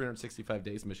year, 365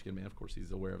 days, Michigan man, of course,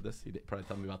 he's aware of this. He did probably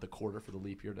tell me about the quarter for the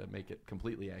leap year to make it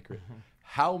completely accurate.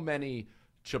 How many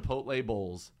Chipotle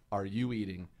bowls are you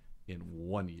eating in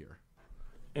 1 year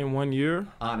In 1 year,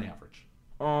 on average?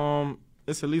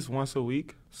 it's at least once a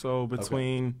week. So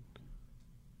between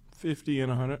 50 and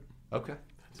 100. Okay.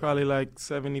 Probably like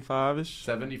 75-ish.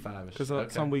 75-ish. Because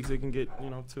Okay. some weeks it can get,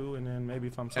 2, and then maybe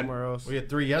if I'm somewhere else. We had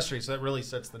 3 yesterday, so that really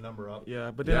sets the number up.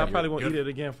 Yeah, but then Yeah, I probably you're won't good. eat it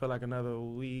again for like another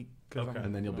week. 'Cause Okay. I'm-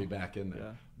 And then you'll be back in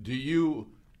there. Yeah.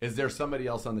 Is there somebody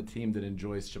else on the team that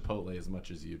enjoys Chipotle as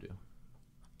much as you do?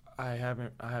 I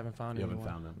haven't found You haven't anyone.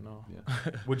 found them. No.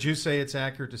 Yeah. Would you say it's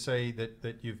accurate to say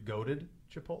that you've goaded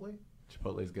Chipotle?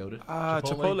 Chipotle's goated.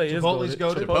 Chipotle is Chipotle's goated.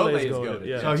 goated? Chipotle is goated.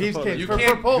 Yeah, So he's Chipotle. can't- You for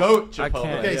can't Pope- goat I Chipotle.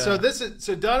 can't. Okay, Yeah.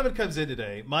 so Donovan comes in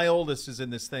today. My oldest is in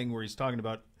this thing where he's talking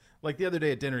about, like the other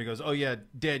day at dinner, he goes, "Oh yeah,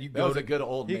 Dad, you That was a goated." good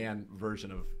old He- man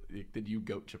version of did you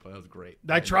goat Chipotle? That was great.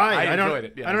 I tried. I don't. enjoyed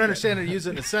it. Yeah, I don't okay. understand how to use it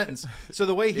in a sentence. So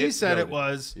the way he It's said it goated.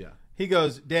 was, Yeah. he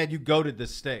goes, "Dad, you goated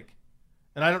this steak,"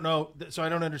 and I don't know. So I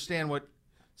don't understand what.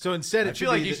 So instead, I it feel should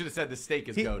like be you that should have said the steak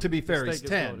is he- goated. to be fair, The he's steak is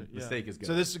 10. goated, the yeah. steak is goated.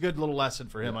 So this is a good little lesson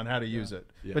for him on how to use it.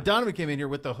 Yeah. But Donovan came in here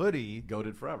with the hoodie,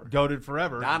 goated forever. goated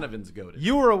forever. Donovan's goated.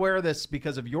 You were aware of this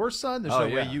because of your son. There's Oh,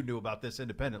 no way yeah. you knew about this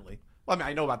independently. Well, I mean,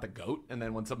 I know about the goat, and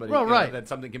then when somebody, Well, right. then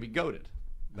something can be goated,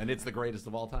 then it's the greatest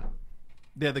of all time.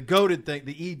 Yeah, the goaded thing,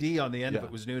 the ED on the end of Yeah.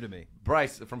 it was new to me.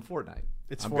 Bryce from Fortnite.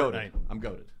 It's I'm Fortnite. Goated. I'm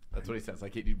goated. That's what he says.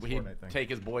 Like he'd Fortnite thing. take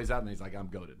his boys out, and he's like, "I'm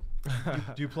goated."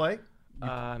 Do you play? No,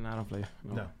 I don't play.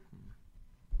 No.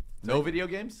 No video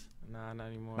games. Nah, not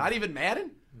anymore. Not even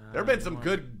Madden? Nah, There have been some not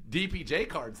good DPJ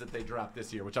cards that they dropped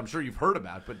this year, which I'm sure you've heard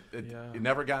about, but Yeah. it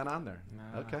never got on there.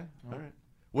 Nah, Okay. no. All right.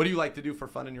 What do you like to do for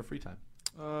fun in your free time?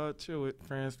 Chill with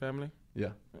friends, family.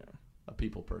 Yeah. Yeah. A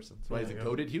people person. That's why he's a Yeah.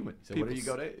 goated human. So what do you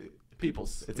go Peoples. to?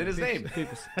 Peoples. It's in his name.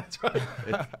 Peoples. That's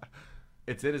right.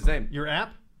 It's in his name. Your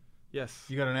app? Yes.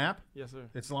 You got an app? Yes, sir.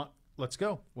 Let's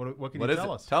go. What can What you is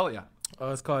tell it? us? Tell ya.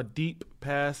 It's called Deep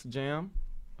Pass Jam.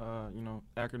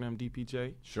 Acronym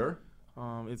DPJ. Sure.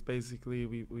 It's basically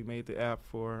we made the app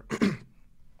for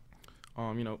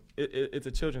You know, it's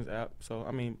a children's app, so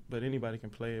I mean, but anybody can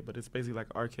play it. But it's basically like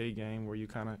an arcade game where you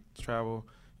kind of travel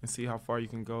and see how far you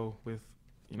can go with,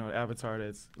 you know, an avatar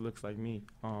that looks like me.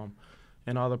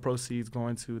 And all the proceeds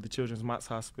going to the Children's Motts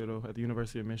Hospital at the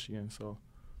University of Michigan. So,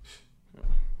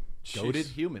 Goated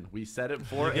human. We said it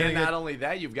before. And not only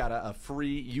that, you've got a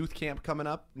free youth camp coming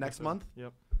up next month.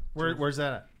 Yep. Where's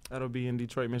that at? That'll be in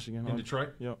Detroit, Michigan. In Detroit?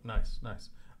 Yep. Nice.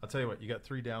 I'll tell you what, you got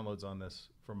 3 downloads on this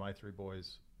from my 3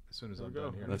 boys as soon as I'm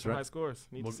done here. That's Some right. high scores.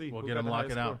 Need to see. We'll who get got them the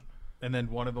locking highest out. And then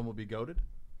one of them will be goated?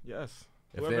 Yes.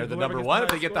 If they're the number gets one, if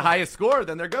they highest get the score. highest score,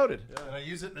 then they're goated. Did I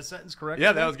use it in a sentence correctly?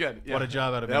 Yeah, that was good. Yeah. What a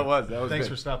job out of me. That was Thanks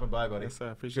good. for stopping by, buddy. Yes,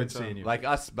 sir. Appreciate Good seeing you. Like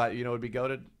us, but you know, would be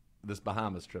goated. This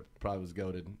Bahamas trip probably was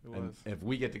goated. And was. if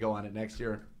we get to go on it next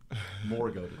year,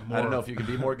 more goated. I don't know if you can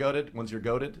be more goated once you're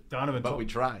goated. Donovan but told- we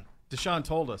try. Deshaun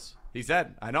told us. He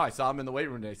said, I know. I saw him in the weight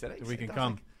room today. He said, hey, We can I was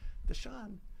come. like,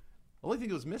 Deshaun, the only thing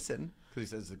he was missing, because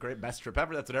he says it's the great best trip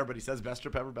ever. That's what everybody says, best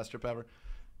trip ever, best trip ever.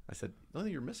 I said, the only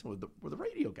thing you're missing were the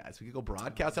radio guys. We could go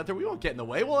broadcast out there. We won't get in the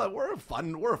way. Well, we're a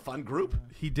fun group.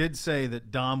 He did say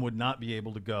that Dom would not be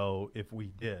able to go if we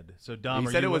did. So Dom,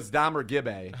 He said it was Dom or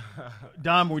Gibbe.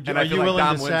 Dom. And Are I you feel like willing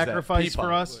Dom to wins that. sacrifice for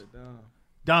Peepaw. us?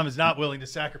 Dom is not willing to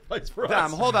sacrifice for us.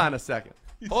 Dom, hold on a second.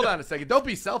 Hold on a second. Don't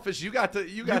be selfish. You got to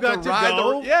got to ride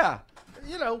go? the yeah.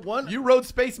 You know, one You rode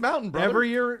Space Mountain,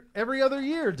 brother. every other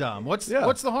year, Dom. What's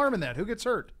the harm in that? Who gets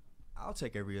hurt? I'll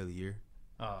take every other year.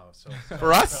 Oh, so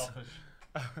For us?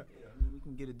 I mean, we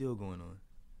can get a deal going on.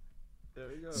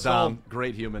 There you go. Dom,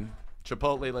 great human.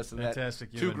 Chipotle, listen to that.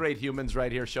 Fantastic 2 human. great humans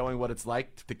right here showing what it's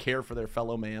like to care for their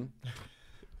fellow man.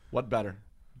 What better?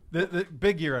 the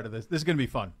big year out of this. This is going to be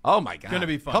fun. Oh, my God. Gonna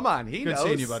be fun. Come on. He Good knows.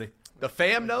 seeing you, buddy. The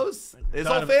fam knows. His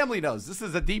whole Donovan. family knows. This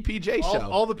is a DPJ show.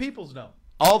 All the peoples know.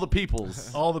 All the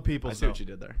peoples. All the peoples I see know. what you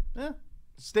did there. Yeah.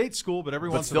 State school, but every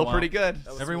But once in a still while. pretty good.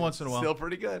 Every once in a while. Still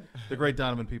pretty good. The great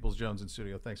Donovan Peoples-Jones in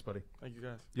studio. Thanks, buddy. Thank you,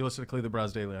 guys. You listen to Cleveland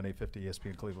Browns Daily on 850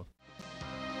 ESPN Cleveland.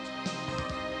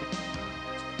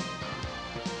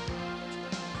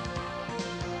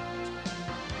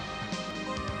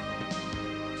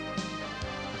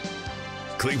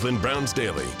 Cleveland Browns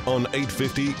Daily on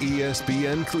 850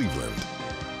 ESPN Cleveland.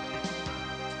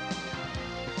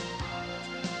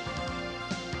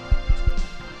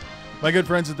 My good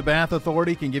friends at the Bath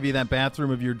Authority can give you that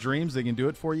bathroom of your dreams. They can do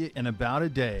it for you in about a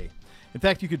day. In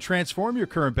fact, you could transform your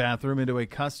current bathroom into a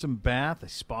custom bath, a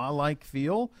spa-like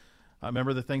feel.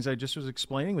 Remember the things I just was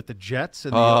explaining with the jets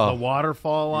and the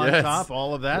waterfall on Yes. top,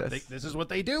 all of that? Yes. This is what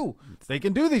they do. They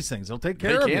can do these things. They'll take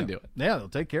care of you. They can do it. Yeah, they'll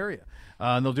take care of you.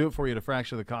 And they'll do it for you at a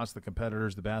fraction of the cost of the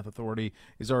competitors. The Bath Authority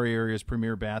is our area's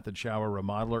premier bath and shower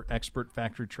remodeler, expert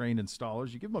factory-trained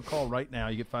installers. You give them a call right now.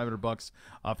 You get $500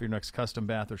 off your next custom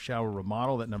bath or shower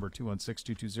remodel. That number,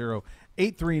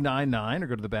 216-220-8399, or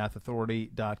go to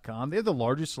thebathauthority.com. They have the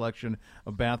largest selection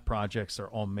of bath projects. They're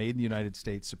all made in the United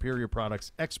States. Superior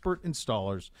products, expert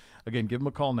installers. Again, give them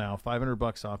a call now.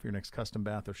 $500 off your next custom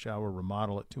bath or shower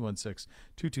remodel at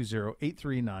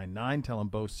 216-220-8399. Tell them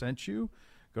Bo sent you.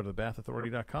 Go to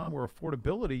thebathauthority.com, where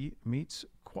affordability meets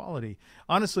quality.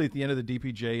 Honestly, at the end of the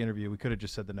DPJ interview, we could have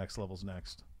just said the next level's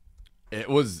next. It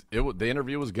was the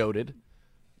interview was goated,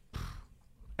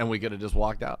 and we could have just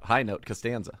walked out. High note,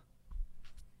 Costanza.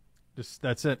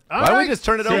 That's it. Why don't we just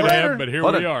turn it See you over? later. But here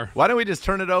Hold we on. are. Why don't we just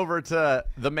turn it over to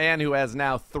the man who has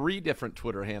now 3 different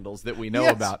Twitter handles that we know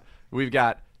Yes. about? We've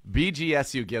got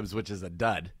BGSU Gibbs, which is a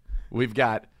dud. We've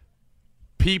got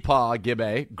Peepaw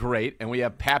Gibbe, great, and we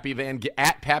have Pappy Van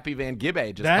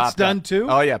Gibbe. Just That's popped done up. too?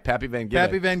 Oh yeah, Pappy Van Gibbe.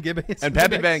 Pappy Van Gibbe. is and in the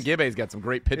Pappy mix? Van Gibbe's got some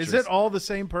great pictures. Is it all the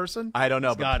same person? I don't know.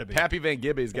 It's But got to be. Pappy Van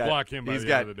Gibbe's got. block him by he's the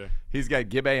got. end of the day. He's got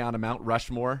Gibbe on a Mount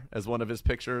Rushmore as one of his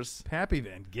pictures. Pappy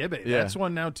Van Gibbe. Yeah. That's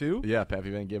one now, too? Yeah,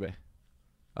 Pappy Van Gibbe.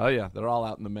 Oh yeah, they're all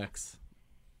out in the mix.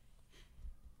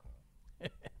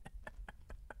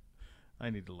 I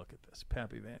need to look at this.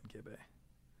 Pappy Van Gibbe.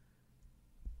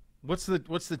 What's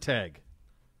the tag?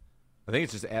 I think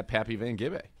it's just at Pappy Van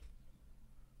Gibbe.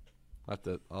 I'll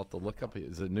have to look up.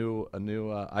 It's a new.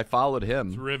 I followed him.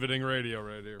 It's riveting radio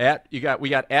right here. We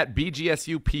got at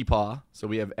BGSU Peepaw. So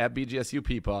we have at BGSU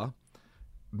Peepaw.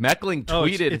 Meckling Oh,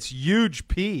 tweeted. it's huge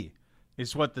P.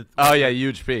 Is what the oh yeah,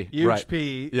 huge P. huge right.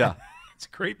 P. Yeah, It's a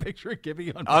great picture of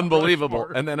Gibbe on unbelievable.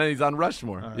 Rushmore. And then he's on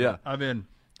Rushmore. All right. Yeah. I'm in.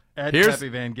 At Here's- Pappy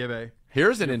Van Gibbe.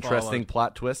 Here's an You interesting followed.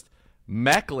 plot twist.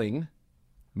 Meckling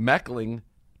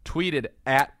tweeted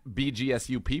at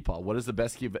BGSU Peepaw. What is the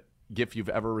best gift you've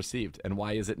ever received, and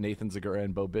why is it Nathan Zagura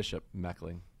and Bo Bishop?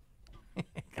 Meckling.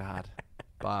 God,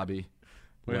 Bobby,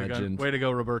 legend. Way to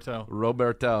go, Roberto.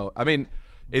 Roberto. I mean,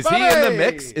 is he in the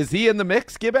mix? Is he in the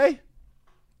mix, Gibbe?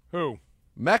 Who?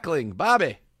 Meckling,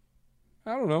 Bobby.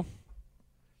 I don't know.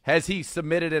 Has he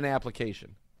submitted an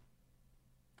application?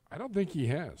 I don't think he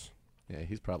has. Yeah,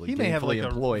 he's probably He may have like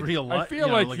employed. a real. I feel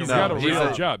like he's got a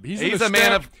real job. He's a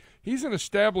man of. He's an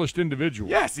established individual.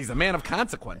 Yes, he's a man of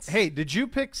consequence. Hey, did you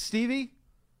pick Stevie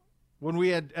when we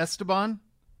had Esteban?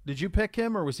 Did you pick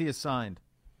him or was he assigned?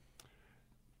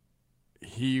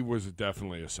 He was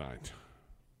definitely assigned.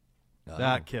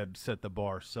 That kid set the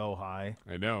bar so high.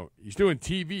 I know. He's doing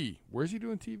TV. Where's he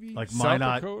doing TV? Like South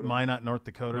Minot, Dakota? Minot, North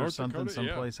Dakota or North something, Dakota? Yeah.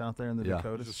 someplace out there in the Yeah.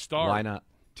 Dakotas. He's a star. Why not?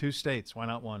 2 states. Why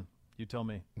not 1? You tell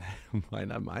me. Why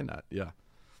not? Yeah.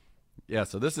 Yeah,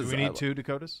 so this Do is. we need 2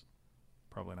 Dakotas?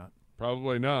 Probably not.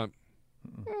 Probably not.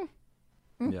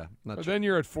 Yeah, not But sure. then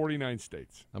you're at 49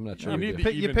 states. I'm not You sure. need we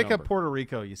the do. You even pick up number. Puerto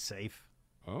Rico, you safe.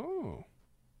 Oh.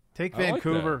 Take I like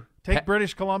Vancouver. Take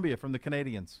British Columbia from the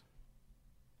Canadians.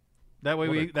 That way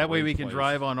What a we great can place.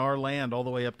 drive on our land all the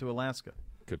way up to Alaska.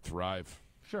 Could thrive.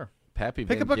 Sure. Pappy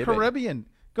Pick Van up a Gibben. Caribbean.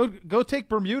 Go take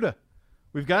Bermuda.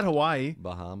 We've got Hawaii.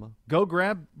 Bahama. Go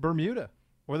grab Bermuda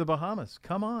or the Bahamas.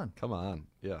 Come on. Come on.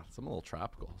 Yeah, something a little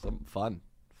tropical. Something fun.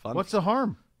 Fun. What's the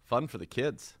harm? Fun for the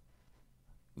kids.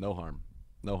 No harm.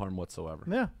 No harm whatsoever.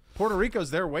 Yeah. Puerto Rico's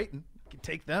there waiting. You can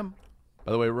take them.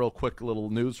 By the way, real quick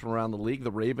little news from around the league.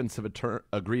 The Ravens have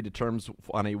agreed to terms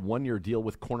on a 1-year deal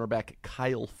with cornerback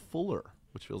Kyle Fuller,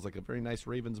 which feels like a very nice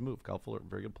Ravens move. Kyle Fuller,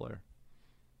 very good player.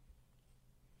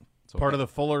 So Part of the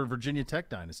Fuller Virginia Tech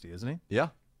dynasty, isn't he? Yeah,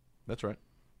 that's right.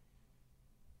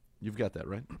 You've got that,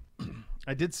 right?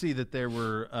 I did see that they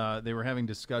were having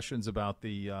discussions about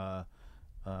the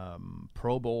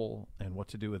Pro Bowl and what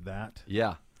to do with that.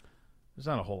 Yeah. There's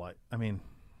not a whole lot. I mean,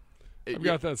 I've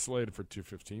got that slated for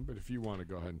 2:15, but if you want to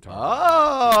go ahead and talk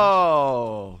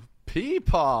Oh,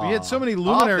 Peepaw. we had so many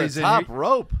luminaries Off the top in here.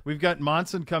 rope. We've got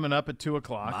Monson coming up at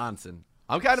 2:00. Monson.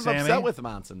 I'm kind of Sammy? upset with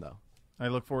Monson, though. I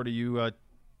look forward to you,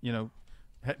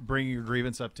 bringing your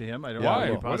grievance up to him. I don't Why?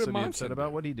 know what What you're did possibly Monson upset do?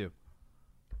 about. What did he do?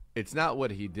 It's not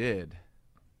what he did.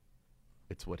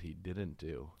 It's what he didn't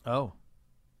do. Oh,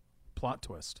 plot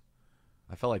twist.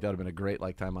 I felt like that would have been a great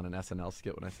time on an SNL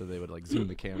skit when I said they would zoom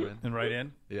the camera in. And right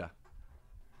in. Yeah.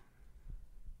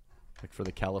 Like for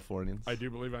the Californians. I do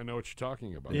believe I know what you're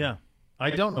talking about. Yeah. I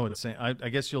don't know what it's saying. I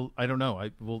guess you'll. I don't know. I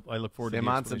look forward Sam to the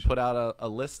Monson explanation. put out a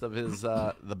list of his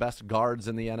the best guards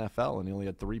in the NFL, and he only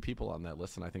had 3 people on that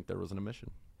list, and I think there was an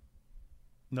omission.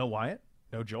 No Wyatt.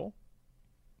 No Joel.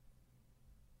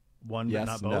 One, Yes,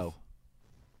 but not both. no.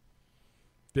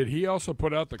 Did he also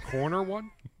put out the corner one?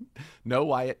 No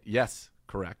Wyatt. Yes,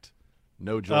 correct.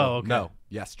 No Joel. Oh, okay. No.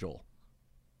 Yes, Joel.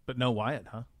 But no Wyatt,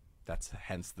 huh? That's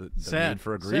hence the Sad. need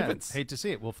for a Sad. grievance. Hate to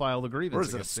see it. We'll file the grievance. Or is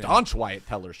it a against him. staunch Wyatt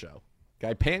Teller show?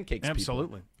 Guy pancakes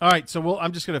Absolutely. All right. So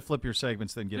I'm just going to flip your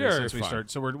segments then. Get it Yeah, since you're we fine.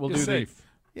 start. So we'll You're do safe. the.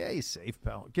 Yeah, he's safe,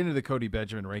 pal. Get into the Cody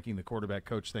Benjamin ranking the quarterback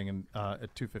coach thing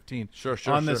at 2:15. Sure,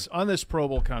 On sure. this Pro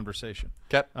Bowl conversation.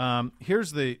 Okay.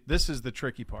 This is the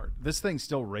tricky part. This thing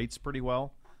still rates pretty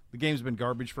well. The game's been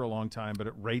garbage for a long time, but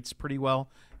it rates pretty well.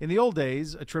 In the old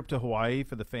days, a trip to Hawaii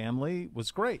for the family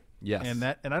was great. Yes.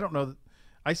 And I don't know.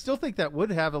 I still think that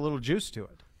would have a little juice to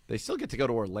it. They still get to go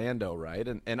to Orlando, right?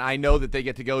 And I know that they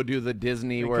get to go do the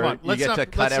Disney Hey, where come on, you let's get not- to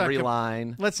cut let's not every com-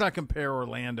 line. Let's not compare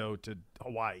Orlando to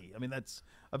Hawaii. I mean, that's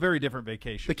a very different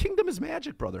vacation. The kingdom is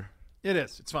magic, brother. It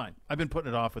is. It's fine. I've been putting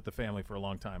it off with the family for a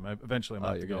long time. Eventually, I'm Oh,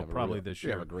 going to you're go gonna have a probably real- this you're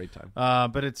year. gonna have a great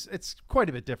time. But it's quite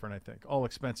a bit different, I think. All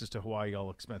expenses to Hawaii,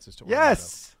 all expenses to Orlando.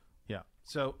 Yes. Yeah.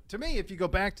 So to me, if you go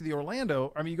back to you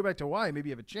go back to Hawaii, maybe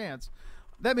you have a chance.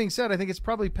 That being said, I think it's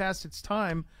probably past its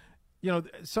time.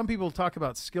 Some people talk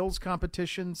about skills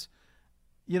competitions.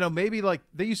 Maybe like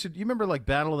they used to. You remember like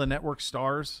Battle of the Network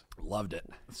Stars? Loved it.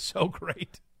 So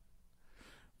great.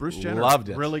 Bruce Jenner Loved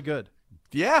it. really good.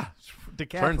 Yeah.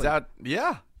 Decathlete. Turns out,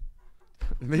 yeah.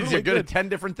 It means Really you're good good. at 10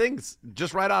 different things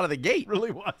just right out of the gate.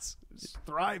 really was.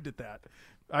 Thrived at that.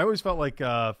 I always felt like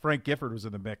Frank Gifford was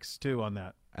in the mix too on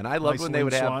that. And I loved Nice when they Lynn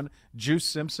would Swan. have. Juice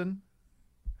Simpson,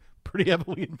 pretty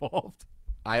heavily involved.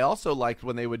 I also liked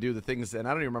when they would do the things, and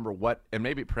I don't even remember what, and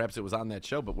maybe perhaps it was on that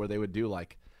show, but where they would do I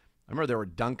remember there were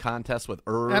dunk contests with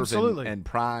Irv Absolutely. and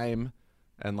Prime,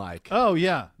 and Oh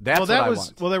yeah, That's well, that what I was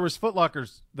want. well. There was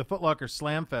the Foot Locker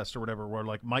Slam Fest or whatever, where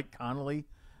like Mike Connolly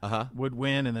would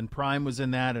win, and then Prime was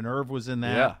in that, and Irv was in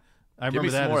that. Yeah. I Give me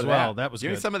remember some that more as of well. That was Give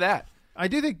good. me some of that. I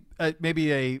do think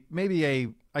maybe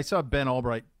I saw Ben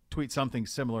Albright tweet something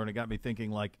similar, and it got me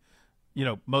thinking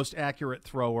most accurate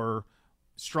thrower,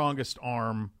 strongest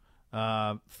arm,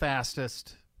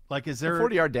 fastest. Like, is The there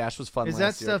 40-yard dash was fun is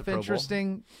last that year at stuff the Pro Bowl.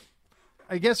 interesting?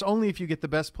 I guess only if you get the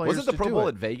best players. Was it the to Pro do Bowl it.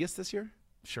 at Vegas this year?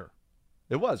 Sure,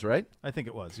 It was, right? I think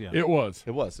it was. Yeah, It was.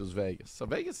 It was Vegas. So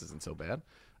Vegas isn't so bad.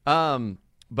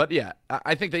 But yeah,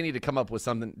 I think they need to come up with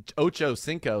something. Ocho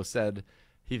Cinco said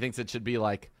He thinks it should be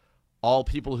like all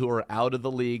people who are out of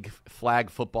the league flag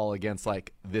football against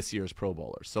like this year's Pro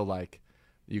Bowlers. So like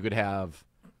you could have,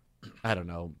 I don't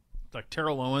know, like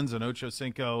Terrell Owens and Ocho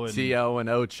Cinco and T.O. and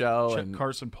Ocho and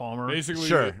Carson Palmer. Basically,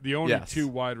 Sure. the only Yes. 2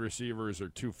 wide receivers are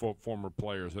 2 former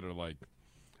players that are like,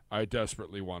 I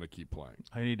desperately want to keep playing.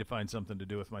 I need to find something to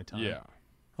do with my time. Yeah.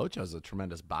 Ocho's a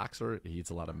tremendous boxer. He eats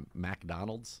a lot of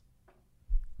McDonald's.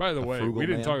 By the A way, frugal we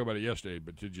didn't man. talk about it yesterday,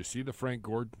 but did you see the Frank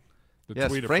Gore? The Yes,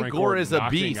 tweet of Frank Gore Gore is a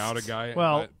knocking beast. out a guy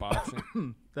Well- at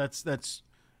boxing. That's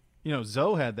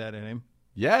Zoe had that in him.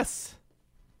 Yes.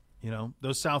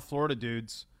 Those South Florida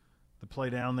dudes that play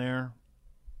down there,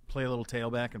 play a little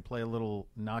tailback and play a little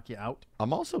knock you out.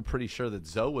 I'm also pretty sure that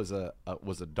Zoe was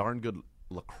a darn good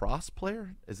lacrosse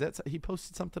player. Is that he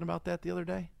posted something about that the other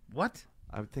day? What?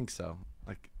 I think so.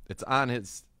 Like it's on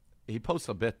his. He posts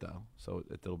a bit though, so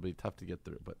it'll be tough to get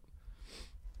through. But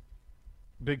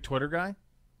Big Twitter guy?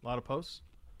 A lot of posts?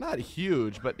 not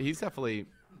huge, but he's definitely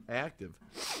active.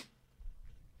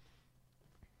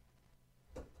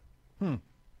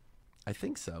 I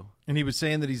think so. And he was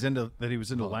saying that he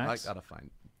was into Hold on, I lax. gotta find.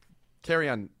 Carry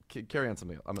on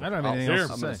something. I don't have anything else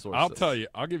to I'm gonna say. source I'll this. tell you.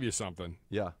 I'll give you something.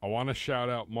 Yeah. I want to shout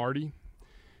out Marty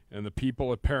and the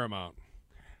people at Paramount.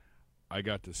 I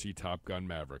got to see Top Gun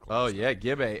Maverick Oh last night. yeah,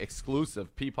 Gibbe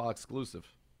exclusive, Peepaw exclusive.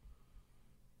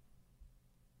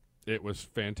 It was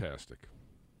fantastic.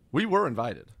 We were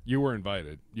invited. You were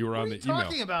invited. You were What on are the you email.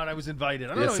 talking about? I was invited.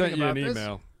 I don't It know sent anything you about an this.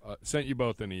 email. Sent you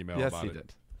both an email Yes, about he it.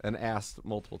 did, and asked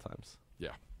multiple times. Yeah.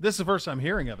 This is the first I'm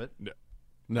hearing of it.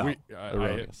 No,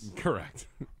 Erroneous. Correct.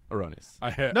 erroneous.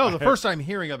 No, the first I'm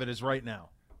hearing of it is right now.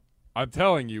 I'm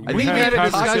telling you, I we think we had had a a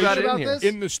discussion conversation about it in here. this?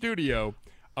 in the studio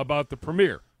about the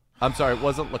premiere. I'm sorry, it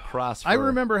wasn't lacrosse. I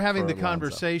remember having the Lonzo.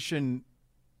 conversation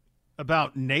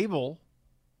about naval.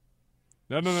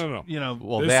 No.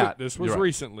 Well, this was you're right.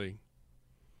 recently.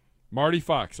 Marty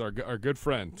Fox, our good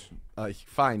friend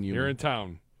Fine, you. here in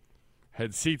town,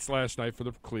 had seats last night for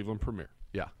the Cleveland premiere.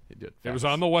 Yeah, he did. It was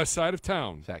on the west side of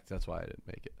town. Fact, that's why I didn't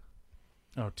make it.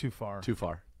 Oh, too far. Too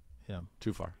far. Yeah.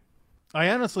 Too far. I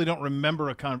honestly don't remember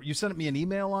a You sent me an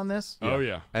email on this? Oh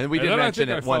yeah, And we did then I mention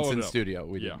think it I once followed in up. studio.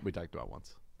 We Yeah. did. We talked about it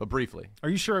once, but briefly. Are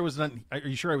you sure I was not? Are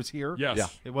you sure I was here? Yes. Yeah.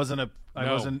 It wasn't I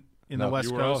No. wasn't in No, the West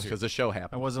you were all Coast. here. Because the show I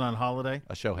happened. wasn't on holiday.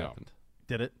 A show No. happened.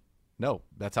 Did it? No,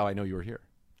 that's how I know you were here.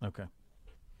 Okay.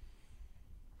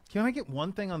 Can I get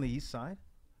one thing on the East Side?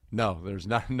 No, there's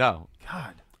not. No,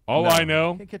 God, All No. I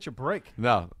know. can't catch a break.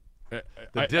 no.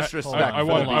 The disrespect. I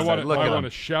want. for I the want. East Side. Look I at want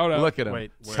him. to shout out. Look at him.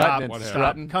 Wait, Strutting stop, and What happened?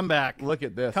 strutting. Come back. Look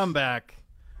at this. Come back.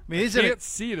 I mean, he's Can't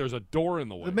see. There's a door in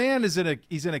the way. the man is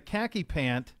he's in a khaki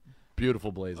pant,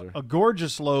 Beautiful blazer. a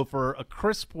gorgeous loafer, a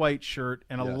crisp white shirt,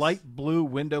 and a Yes. light blue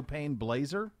window pane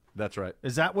blazer. That's right.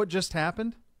 Is that what just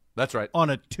happened That's right. on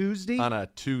a Tuesday? On a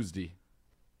Tuesday,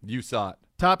 you saw it.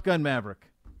 Top Gun Maverick.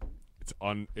 It's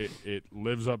It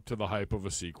lives up to the hype of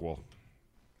a sequel.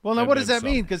 Well, now And what does then that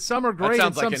mean? some. Because some are That great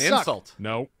sounds and like some an suck. insult.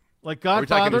 No. Like Are we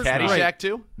talking Godfather, Caddyshack great.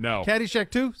 too? No. Caddyshack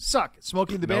 2, suck.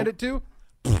 Smoking the Nope. Bandit 2,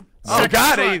 Oh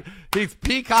God, suck. he's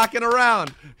peacocking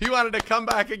around. He wanted to come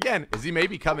back again. Is he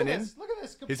maybe coming in? Look at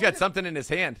this. He's got something in his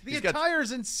hand. The He's got.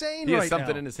 attire's insane He right has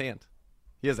something now. in his hand.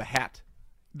 He has a hat.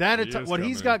 That He is what coming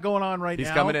he's in. got going on right He's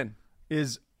now coming in.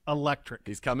 is electric.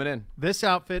 He's coming in. This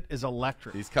outfit is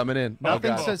electric. He's coming in.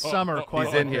 Nothing oh, God. says summer quite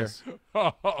He's like in here. this.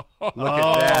 Look at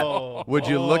Oh, that. Would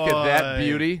you look at that boy.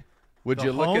 beauty? Would The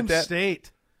you look home at that?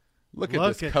 state. Look at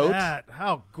Look this at coat. that.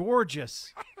 How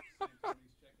gorgeous.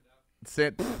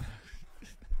 Sit.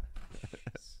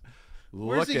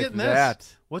 Where's Look he at getting that.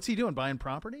 this? What's he doing? Buying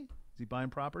property? Is he buying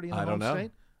property in the I don't home know.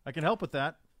 state? I can help with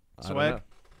that. I don't Swag. know.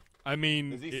 I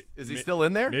mean, Is he still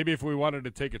in there? Maybe if we wanted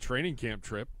to take a training camp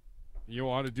trip, you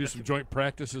want to do some joint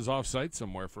practices off-site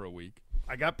somewhere for a week.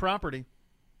 I got property.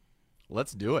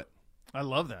 Let's do it. I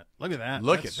love that. Look at that.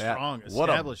 Look That's at that. strong. What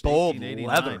a Established bold 1889.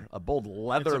 leather. A bold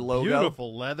leather It's a logo.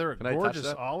 beautiful leather. Can I touch Gorgeous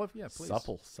that? olive. Yeah, please.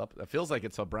 Supple. It feels like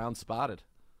it's a brown spotted.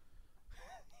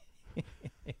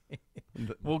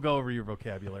 We'll go over your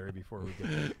vocabulary before we get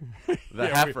there. The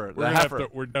Yeah, heifer. we're the gonna have heifer. to-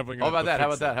 we're definitely How gonna about have that? to How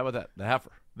fix about that? How about that? The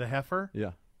heifer. The heifer?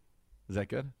 Yeah. Is that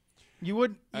good? You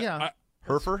would, yeah.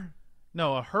 Hereford?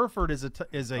 No, a Hereford is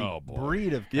a Oh, boy.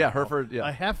 breed of cow. Yeah, Hereford, yeah.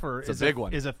 A heifer It's a is big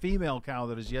one. is a female cow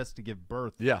that is yet to give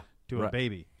birth Yeah. to a Right.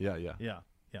 baby. Yeah, yeah. Yeah,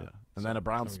 yeah. And then a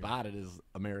brown spotted is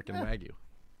American Wagyu.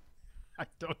 I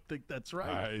don't think that's right.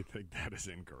 I think that is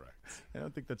incorrect. I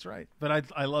don't think that's right. But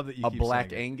I love that you A keep black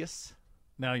saying it. Angus.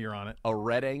 Now you're on it. A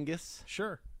red Angus.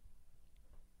 Sure.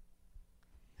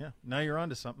 Yeah. Now you're on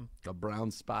to something. A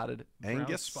brown spotted Brown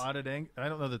Angus. spotted Angus. I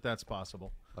don't know that that's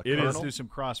possible. A It is. Let's colonel. do some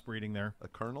crossbreeding there. A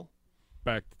colonel.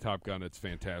 Back to Top Gun. It's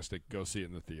fantastic. Go see it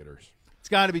in the theaters. It's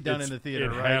got to be done in the theater,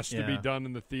 It right? has to be done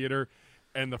in the theater.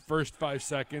 And the first 5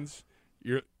 seconds,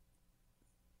 you're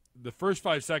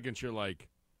like,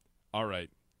 all right,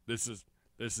 this is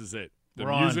it. The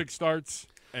music starts,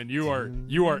 and you are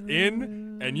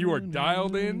in, and you are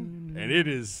dialed in, and it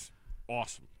is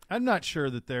awesome. I'm not sure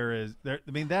that there is. I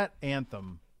mean, that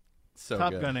anthem,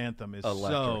 Top Gun anthem, is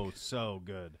so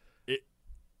good.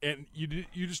 And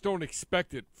you just don't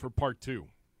expect it for part 2,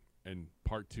 and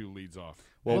part 2 leads off.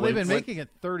 Well, they've been making it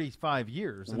 35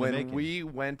 years. When we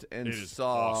went and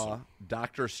saw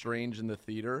Doctor Strange in the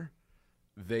theater,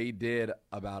 they did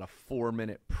about a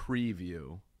 4-minute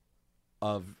preview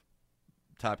of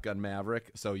Top Gun Maverick.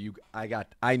 So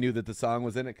I knew that the song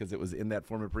was in it because it was in that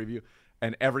 4-minute preview,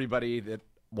 and everybody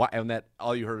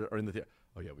all you heard are in the theater.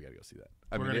 Oh yeah, we got to go see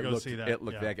that. We're gonna go see that. It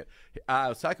looked that good. I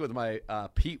was talking with my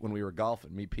Pete when we were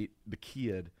golfing. Me, Pete, the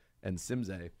kid, and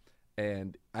Simze,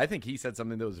 and I think he said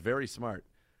something that was very smart.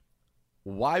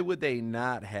 Why would they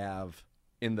not have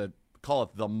call it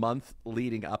the month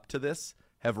leading up to this,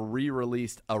 have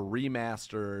re-released a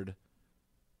remastered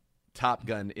Top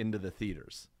Gun into the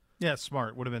theaters? Yeah,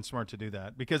 smart. Would have been smart to do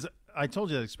that because I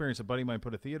told you that experience. A buddy of mine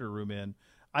put a theater room in.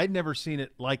 I'd never seen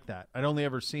it like that. I'd only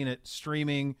ever seen it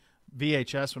streaming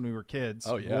VHS when we were kids.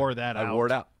 Oh yeah, wore that out. I wore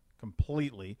it out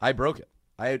completely. I broke it.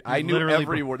 I knew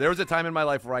every word. There was a time in my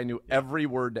life where I knew every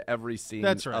word to every scene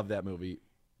of that movie.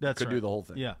 Could do the whole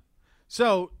thing. Yeah.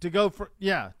 So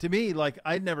to me, like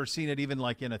I'd never seen it even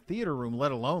like in a theater room,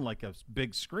 let alone like a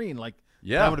big screen. Like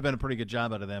that would have been a pretty good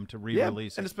job out of them to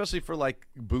re-release it. And especially for like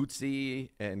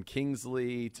Bootsy and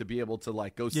Kingsley to be able to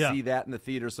like go see that in the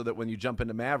theater so that when you jump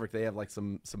into Maverick, they have like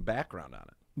some background on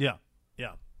it. Yeah.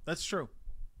 Yeah. That's true.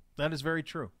 That is very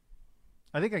true.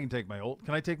 I think I can take Can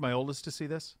I take my oldest to see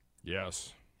this?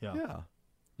 Yes. Yeah. Yeah.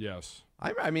 Yes.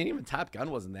 I mean, even Top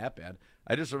Gun wasn't that bad.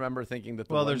 I just remember thinking that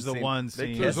there's the one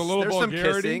scene. There's a little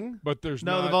vulgarity, kissing, but there's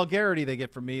the vulgarity they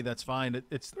get from me. That's fine.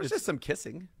 It's just some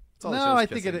kissing. I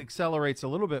think it accelerates a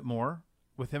little bit more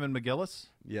with him and McGillis.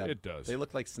 Yeah, it does. They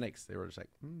look like snakes. They were just like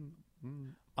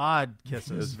odd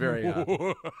kisses. It was very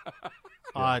odd.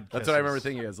 Odd. That's what I remember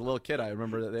thinking as a little kid. I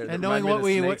remember that. And knowing what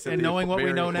we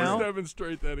know now,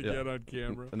 demonstrate that again on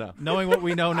camera. No. Knowing what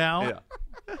we know now,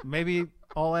 maybe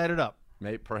all added up.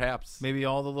 Perhaps. Maybe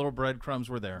all the little breadcrumbs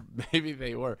were there. Maybe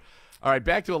they were. All right,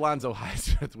 back to Alonzo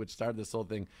Highsmith, which started this whole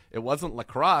thing. It wasn't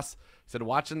lacrosse. He said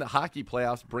watching the hockey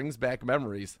playoffs brings back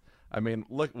memories. I mean,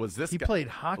 look, he played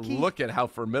hockey? Look at how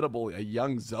formidable a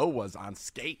young Zoe was on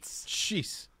skates.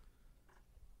 Jeez.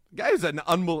 Guy is an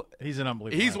unbelievable. He's an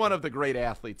unbelievable. He's one of the great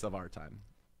athletes of our time.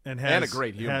 And a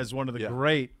great human. Has one of the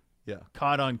great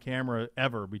caught on camera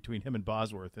ever between him and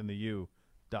Bosworth in the U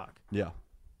doc. Yeah.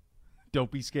 Don't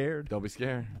be scared. Don't be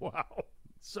scared. Wow.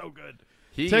 So good.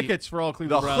 He, Tickets for all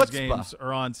Cleveland Browns chutzpah. games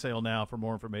are on sale now. For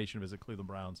more information, visit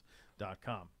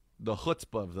clevelandbrowns.com. The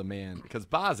chutzpah of the man, because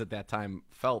Boz at that time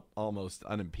felt almost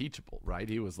unimpeachable, right?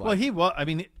 He was like, well, he was. I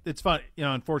mean, it's fun. You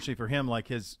know, unfortunately for him, like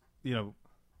his, you know,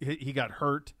 he got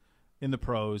hurt in the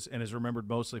pros and is remembered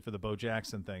mostly for the Bo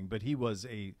Jackson thing. But he was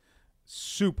a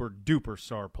super duper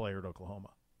star player at Oklahoma,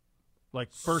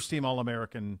 like first team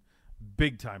All-American,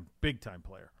 big time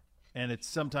player. And it's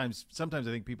sometimes I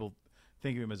think people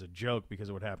think of him as a joke because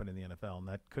of what happened in the NFL, and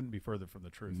that couldn't be further from the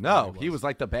truth. No, he was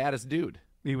like the baddest dude.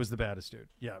 He was the baddest dude.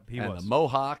 Yeah, he was. And the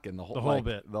mohawk and the whole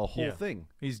bit. The whole thing.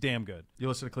 He's damn good. You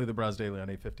listen to Cleveland Browns Daily on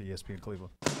 850 ESPN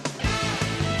Cleveland.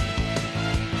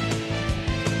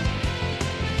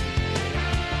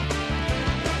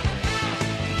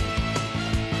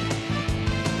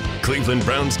 Cleveland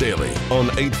Browns Daily on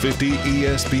 850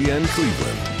 ESPN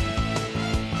Cleveland.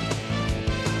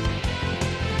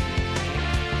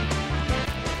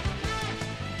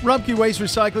 Rumpke Waste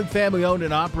Recycling, family owned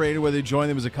and operated. Whether you join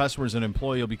them as a customer or as an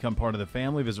employee, you'll become part of the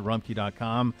family. Visit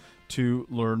rumpke.com to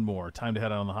learn more. Time to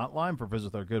head out on the hotline for a visit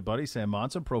with our good buddy, Sam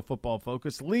Monson, Pro Football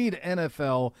Focus, lead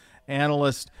NFL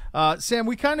analyst. Sam,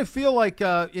 we kind of feel like,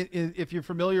 if you're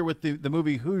familiar with the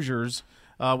movie Hoosiers,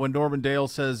 when Norman Dale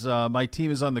says, my team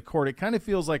is on the court, it kind of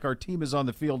feels like our team is on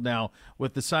the field now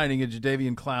with the signing of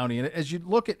Jadeveon Clowney. And as you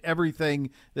look at everything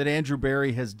that Andrew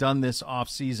Berry has done this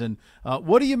offseason,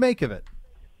 what do you make of it?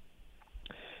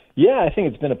 Yeah, I think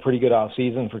it's been a pretty good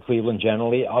offseason for Cleveland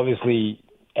generally. Obviously,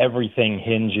 everything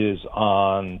hinges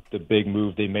on the big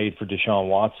move they made for Deshaun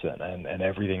Watson and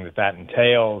everything that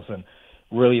entails. And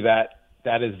really that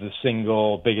is the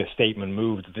single biggest statement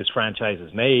move that this franchise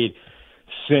has made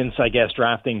since, I guess,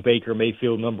 drafting Baker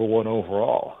Mayfield number 1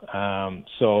 overall.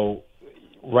 So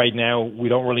right now we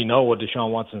don't really know what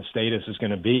Deshaun Watson's status is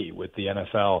going to be with the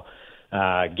NFL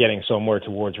getting somewhere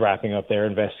towards wrapping up their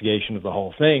investigation of the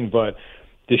whole thing. But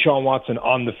Deshaun Watson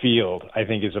on the field, I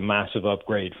think, is a massive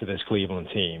upgrade for this Cleveland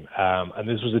team. And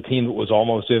this was a team that was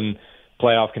almost in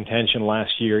playoff contention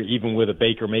last year, even with a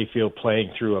Baker Mayfield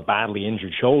playing through a badly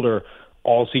injured shoulder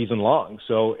all season long.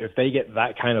 So if they get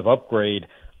that kind of upgrade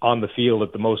on the field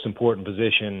at the most important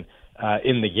position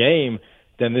in the game,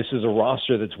 then this is a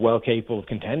roster that's well capable of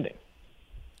contending.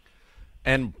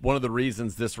 And one of the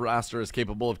reasons this roster is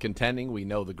capable of contending, we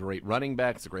know the great running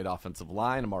backs, the great offensive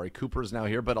line. Amari Cooper is now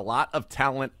here, but a lot of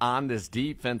talent on this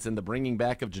defense, and the bringing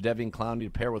back of Jadeveon Clowney to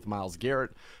pair with Myles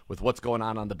Garrett, with what's going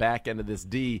on the back end of this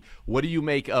D. What do you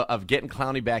make of getting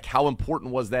Clowney back? How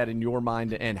important was that in your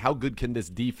mind, and how good can this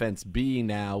defense be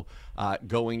now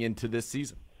going into this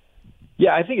season?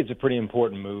 Yeah, I think it's a pretty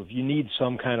important move. You need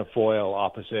some kind of foil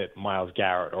opposite Myles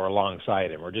Garrett or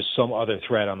alongside him, or just some other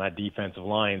threat on that defensive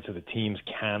line so the teams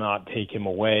cannot take him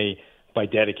away by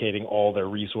dedicating all their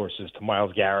resources to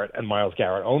Myles Garrett and Myles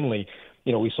Garrett only.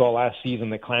 You know, we saw last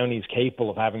season that Clowney's capable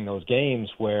of having those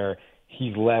games where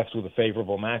he's left with a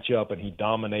favorable matchup and he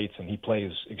dominates and he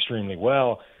plays extremely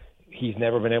well. He's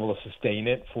never been able to sustain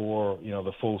it for, you know,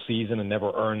 the full season and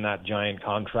never earned that giant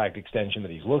contract extension that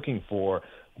he's looking for.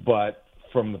 But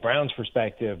from the Browns'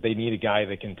 perspective, they need a guy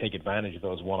that can take advantage of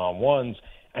those one-on-ones,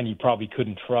 and you probably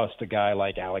couldn't trust a guy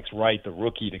like Alex Wright, the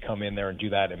rookie, to come in there and do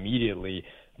that immediately,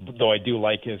 though I do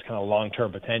like his kind of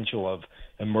long-term potential of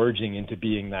emerging into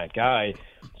being that guy.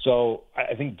 So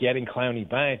I think getting Clowney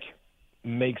back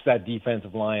makes that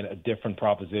defensive line a different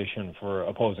proposition for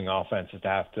opposing offenses to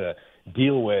have to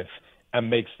deal with, and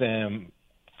makes them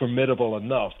formidable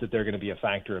enough that they're going to be a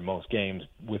factor in most games,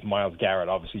 with Myles Garrett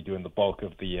obviously doing the bulk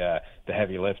of the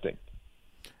heavy lifting.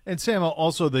 And Sam,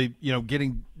 also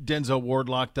getting Denzel Ward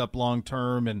locked up long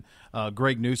term, and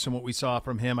Greg Newsome, what we saw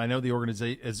from him. I know the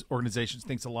organization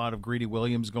thinks a lot of Greedy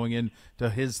Williams going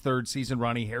into his third season.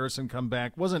 Ronnie Harrison come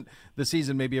back. Wasn't the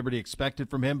season maybe everybody expected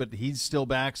from him, but he's still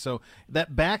back. So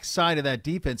that back side of that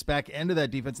defense, back end of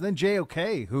that defense, and then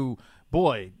JOK, who,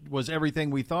 boy, was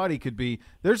everything we thought he could be.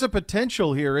 There's a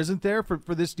potential here, isn't there,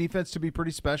 for this defense to be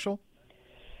pretty special?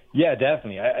 Yeah,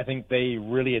 definitely. I think they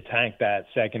really attacked that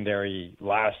secondary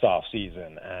last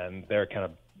offseason, and they're kind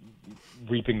of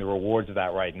reaping the rewards of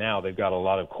that right now. They've got a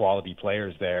lot of quality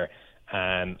players there,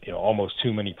 and almost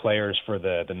too many players for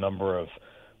the number of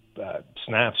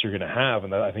snaps you're going to have.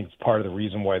 And I think it's part of the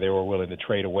reason why they were willing to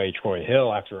trade away Troy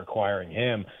Hill after acquiring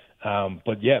him.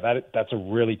 But yeah, that's a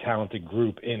really talented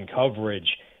group in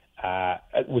coverage,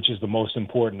 which is the most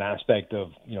important aspect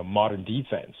of modern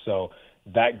defense. So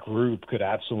that group could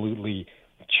absolutely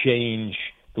change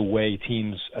the way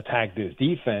teams attack this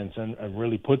defense and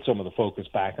really put some of the focus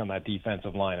back on that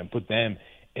defensive line and put them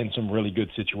in some really good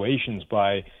situations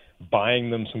by buying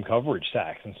them some coverage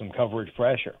sacks and some coverage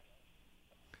pressure.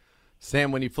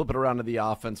 Sam, when you flip it around to the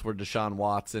offense where Deshaun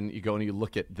Watson, you go and you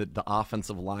look at the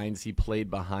offensive lines he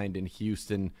played behind in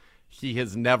Houston, he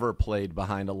has never played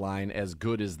behind a line as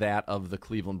good as that of the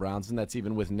Cleveland Browns, and that's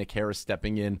even with Nick Harris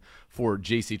stepping in for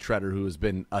J.C. Tretter, who has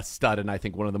been a stud and I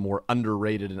think one of the more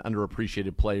underrated and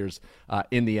underappreciated players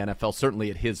in the NFL, certainly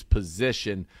at his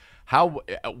position.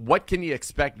 What can you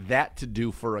expect that to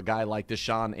do for a guy like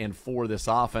Deshaun and for this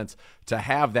offense to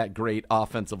have that great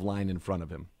offensive line in front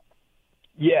of him?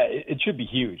 Yeah, it should be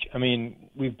huge. I mean,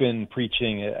 we've been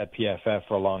preaching at PFF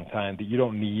for a long time that you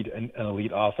don't need an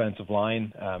elite offensive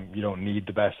line. You don't need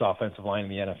the best offensive line in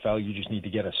the NFL. You just need to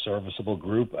get a serviceable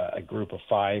group, a group of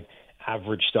 5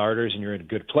 average starters, and you're in a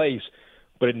good place.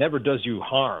 But it never does you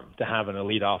harm to have an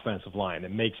elite offensive line.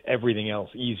 It makes everything else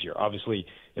easier. Obviously,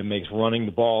 it makes running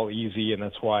the ball easy, and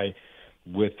that's why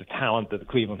with the talent that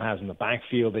Cleveland has in the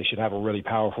backfield, they should have a really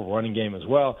powerful running game as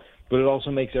well. But it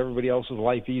also makes everybody else's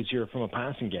life easier from a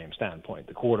passing game standpoint.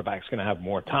 The quarterback's going to have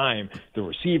more time. The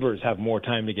receivers have more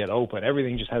time to get open.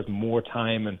 Everything just has more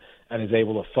time and is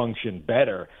able to function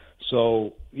better.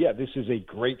 So, yeah, this is a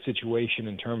great situation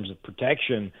in terms of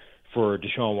protection for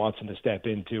Deshaun Watson to step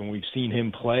into, and we've seen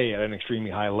him play at an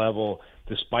extremely high level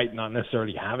despite not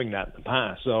necessarily having that in the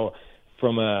past. So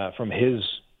from his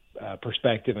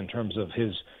perspective in terms of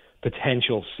his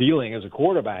potential ceiling as a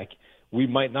quarterback, we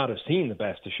might not have seen the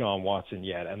best Deshaun Watson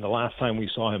yet. And the last time we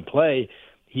saw him play,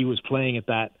 he was playing at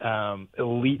that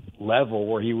elite level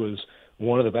where he was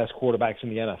one of the best quarterbacks in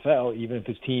the NFL, even if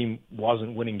his team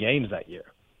wasn't winning games that year.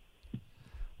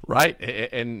 Right,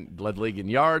 and led league in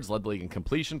yards, led league in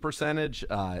completion percentage.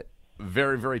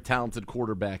 Very, very talented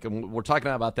quarterback. And we're talking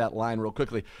about that line real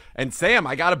quickly. And, Sam,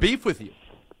 I got a beef with you.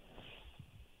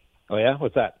 Oh, yeah?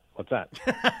 What's that?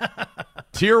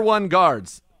 Tier 1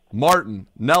 guards. Martin,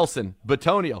 Nelson,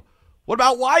 Bitonio. What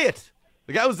about Wyatt?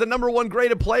 The guy was the number 1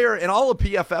 graded player in all of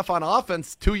PFF on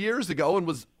offense 2 years ago and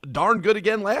was darn good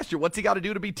again last year. What's he got to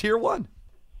do to be tier 1?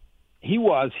 He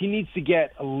needs to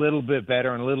get a little bit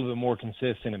better and a little bit more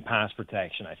consistent in pass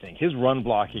protection, I think. His run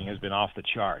blocking has been off the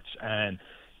charts. And,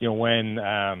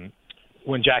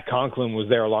 when Jack Conklin was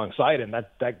there alongside him,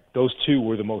 those two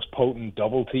were the most potent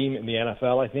double team in the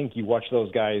NFL. I think you watch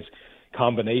those guys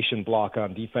combination block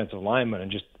on defensive linemen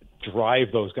and just drive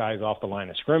those guys off the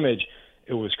line of scrimmage.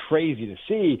 It was crazy to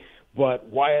see, but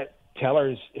Wyatt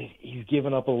Teller's he's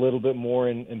given up a little bit more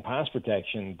in pass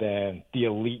protection than the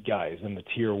elite guys and the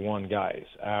tier 1 guys.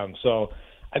 So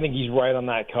I think he's right on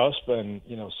that cusp, and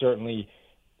certainly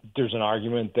there's an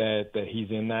argument that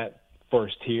he's in that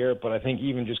first tier, but I think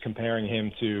even just comparing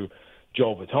him to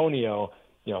Joe Bitonio,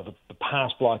 the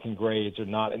pass blocking grades are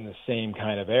not in the same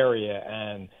kind of area,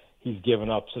 and he's given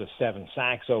up sort of 7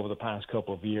 sacks over the past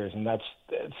couple of years, and it's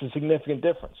a significant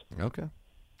difference. Okay.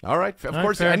 All right. Of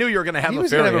course, I knew you were going to have a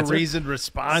fair answer. A reasoned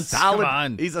response. Solid. Come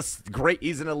on.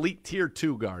 He's an elite tier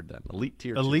 2 guard then. Elite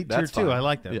tier 2. Elite tier 2. I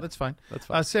like that. Yeah. That's fine. That's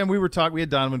fine. Sam, we had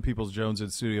Donovan Peoples-Jones in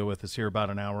the studio with us here about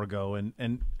an hour ago,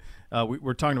 and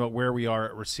we're talking about where we are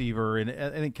at receiver, and I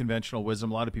think conventional wisdom,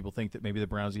 a lot of people think that maybe the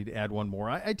Browns need to add one more.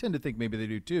 I tend to think maybe they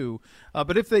do too,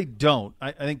 but if they don't,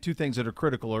 I think 2 things that are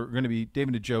critical are going to be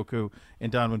David Njoku and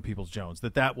Donovan Peoples-Jones,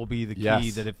 that will be the key,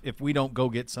 yes. that if we don't go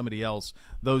get somebody else,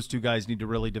 those 2 guys need to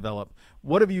really develop.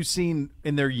 What have you seen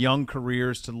in their young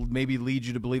careers to maybe lead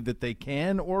you to believe that they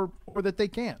can or that they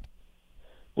can't?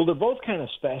 Well, they're both kind of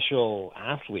special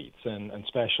athletes and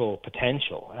special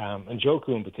potential. And Njoku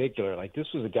in particular, this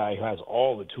was a guy who has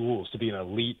all the tools to be an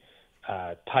elite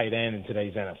tight end in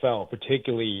today's NFL,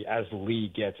 particularly as the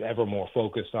league gets ever more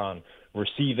focused on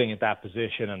receiving at that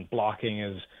position and blocking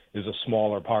is a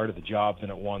smaller part of the job than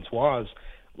it once was.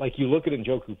 You look at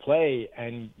Njoku play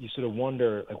and you sort of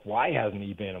wonder, why hasn't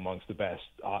he been amongst the best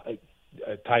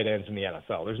tight ends in the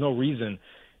NFL? There's no reason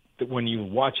that when you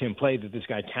watch him play that this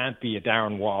guy can't be a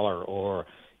Darren Waller or,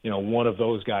 one of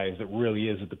those guys that really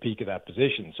is at the peak of that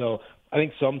position. So I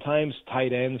think sometimes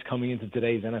tight ends coming into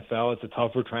today's NFL, it's a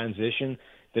tougher transition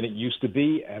than it used to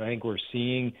be. And I think we're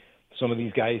seeing some of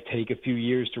these guys take a few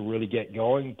years to really get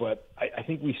going. But I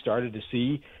think we started to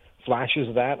see flashes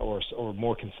of that or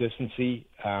more consistency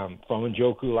from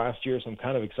Njoku last year. So I'm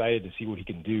kind of excited to see what he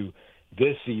can do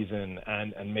this season,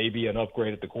 and maybe an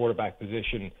upgrade at the quarterback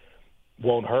position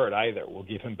won't hurt either. We'll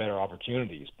give him better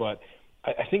opportunities. But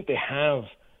I think they have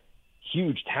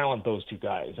huge talent, those 2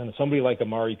 guys. And somebody like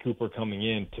Amari Cooper coming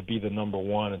in to be the number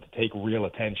 1 and to take real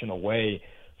attention away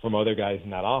from other guys in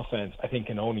that offense, I think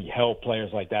can only help players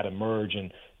like that emerge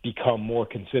and become more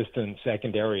consistent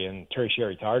secondary and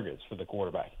tertiary targets for the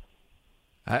quarterback.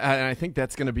 I think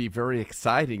that's going to be very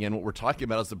exciting, and what we're talking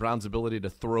about is the Browns' ability to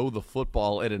throw the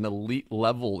football at an elite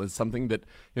level is something that,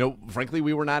 frankly,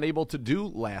 we were not able to do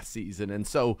last season. And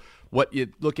so what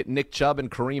you look at Nick Chubb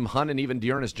and Kareem Hunt and even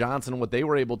Dearness Johnson and what they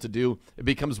were able to do, it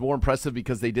becomes more impressive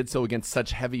because they did so against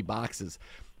such heavy boxes.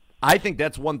 I think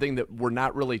that's one thing that we're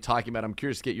not really talking about. I'm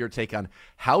curious to get your take on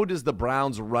how does the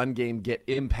Browns' run game get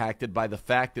impacted by the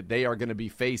fact that they are going to be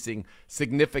facing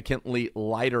significantly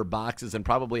lighter boxes and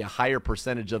probably a higher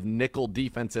percentage of nickel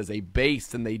defense as a base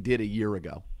than they did a year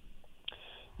ago?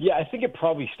 Yeah, I think it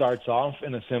probably starts off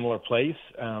in a similar place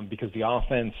because the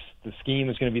offense, the scheme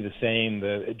is going to be the same.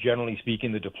 Generally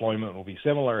speaking, the deployment will be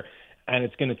similar, and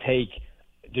it's going to take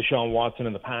Deshaun Watson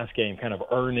in the pass game kind of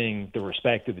earning the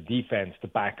respect of the defense to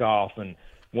back off, and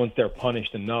once they're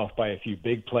punished enough by a few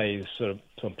big plays, sort of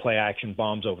some play action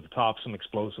bombs over the top, some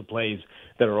explosive plays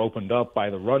that are opened up by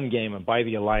the run game and by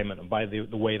the alignment and by the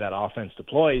way that offense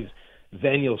deploys,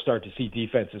 then you'll start to see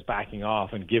defenses backing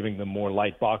off and giving them more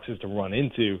light boxes to run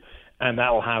into, and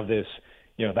that'll have this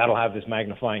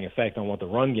magnifying effect on what the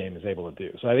run game is able to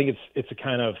do. So I think it's a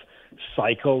kind of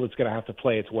cycle that's going to have to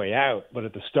play its way out. But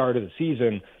at the start of the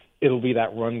season, it'll be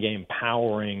that run game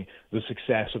powering the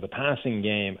success of the passing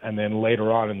game. And then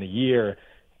later on in the year,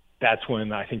 that's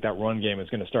when I think that run game is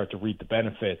going to start to reap the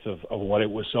benefits of what it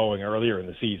was sowing earlier in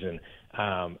the season,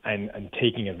 and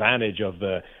taking advantage of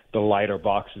the lighter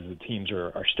boxes that teams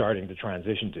are starting to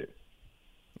transition to.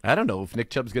 I don't know if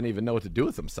Nick Chubb's going to even know what to do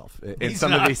with himself in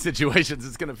some of these situations.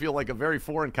 It's going to feel like a very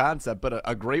foreign concept, but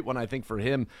a great one, I think, for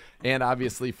him and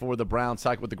obviously for the Browns.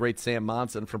 Talking with the great Sam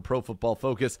Monson from Pro Football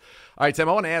Focus. All right, Sam,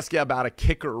 I want to ask you about a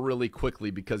kicker really quickly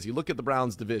because you look at the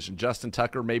Browns division. Justin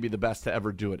Tucker may be the best to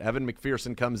ever do it. Evan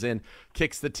McPherson comes in,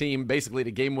 kicks the team basically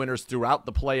to game winners throughout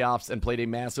the playoffs and played a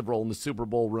massive role in the Super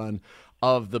Bowl run.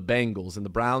 of the Bengals, and the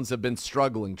Browns have been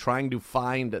struggling, trying to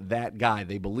find that guy.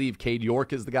 They believe Cade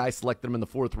York is the guy, selected him in the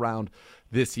 4th round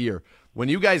this year. When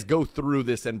you guys go through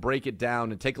this and break it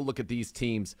down and take a look at these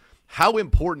teams, how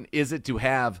important is it to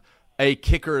have a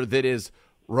kicker that is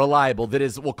reliable, that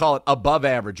is, we'll call it above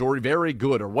average or very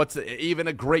good, or what's even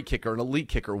a great kicker, an elite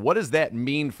kicker? What does that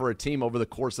mean for a team over the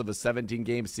course of a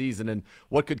 17-game season, and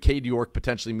what could Cade York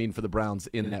potentially mean for the Browns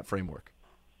in that framework?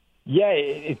 Yeah,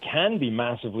 it can be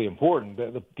massively important.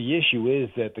 The issue is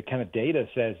that the kind of data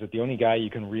says that the only guy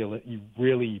you can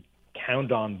really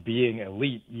count on being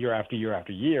elite year after year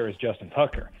after year is Justin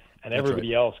Tucker. And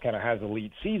everybody else kind of has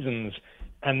elite seasons,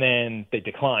 and then they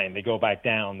decline. They go back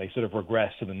down. They sort of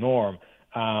regress to the norm.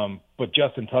 But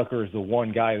Justin Tucker is the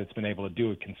one guy that's been able to do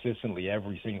it consistently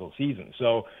every single season.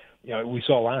 So, we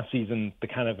saw last season the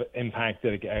kind of impact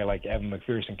that a guy like Evan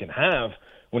McPherson can have.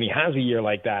 When he has a year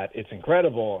like that, it's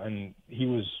incredible, and he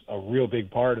was a real big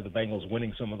part of the Bengals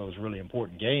winning some of those really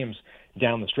important games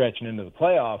down the stretch and into the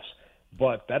playoffs.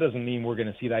 But that doesn't mean we're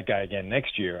going to see that guy again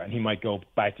next year, and he might go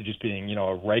back to just being,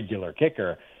 a regular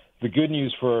kicker. The good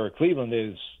news for Cleveland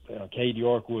is Cade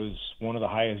York was one of the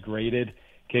highest graded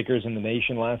kickers in the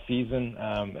nation last season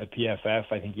at PFF.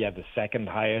 I think he had the 2nd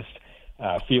highest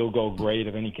field goal grade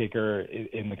of any kicker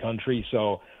in the country.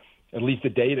 So at least the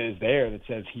data is there that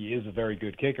says he is a very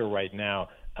good kicker right now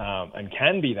and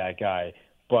can be that guy.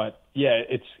 But, yeah,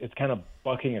 it's kind of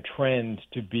bucking a trend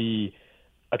to be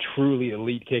a truly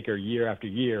elite kicker year after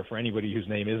year for anybody whose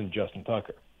name isn't Justin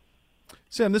Tucker.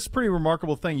 Sam, this is a pretty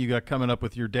remarkable thing you got coming up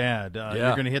with your dad.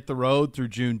 You're going to hit the road through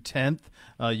June 10th.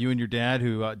 You and your dad,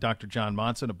 who Dr. John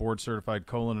Monson, a board-certified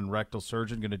colon and rectal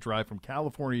surgeon, going to drive from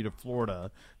California to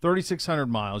Florida, 3,600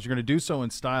 miles. You're going to do so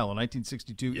in style, a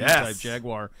 1962 Eastside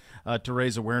Jaguar, to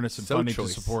raise awareness and funding to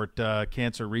support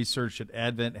cancer research at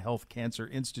Advent Health Cancer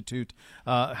Institute.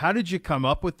 How did you come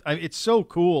up with it's so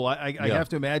cool. I have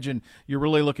to imagine you're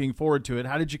really looking forward to it.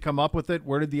 How did you come up with it?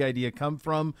 Where did the idea come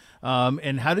from?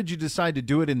 And how did you decide to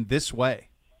do it in this way?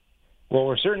 Well,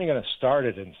 we're certainly going to start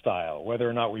it in style. Whether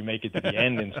or not we make it to the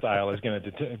end in style is going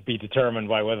to be determined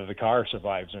by whether the car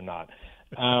survives or not.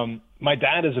 My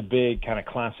dad is a big kind of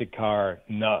classic car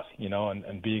nut,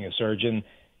 and being a surgeon,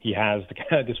 he has the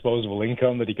kind of disposable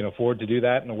income that he can afford to do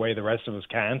that in a way the rest of us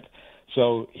can't.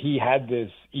 So he had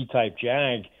this E-Type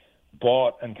Jag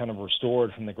bought and kind of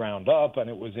restored from the ground up, and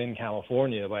it was in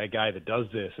California by a guy that does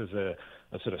this as a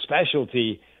sort of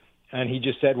specialty. And he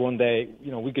just said one day,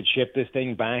 we could ship this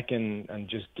thing back and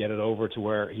just get it over to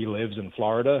where he lives in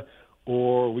Florida,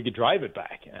 or we could drive it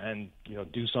back and,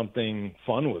 do something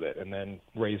fun with it and then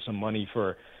raise some money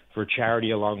for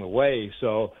charity along the way.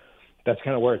 So that's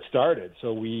kind of where it started.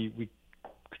 So we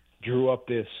drew up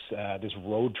this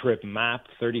road trip map,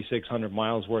 3,600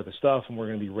 miles worth of stuff, and we're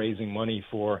going to be raising money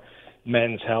for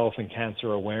men's health and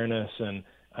cancer awareness and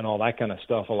all that kind of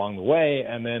stuff along the way.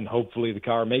 And then hopefully the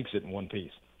car makes it in one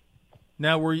piece.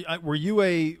 Now, were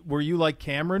you like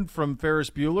Cameron from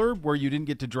Ferris Bueller, where you didn't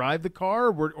get to drive the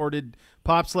car, or did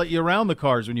Pops let you around the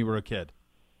cars when you were a kid?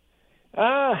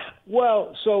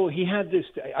 Well, so he had this.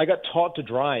 I got taught to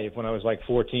drive when I was like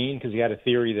 14 because he had a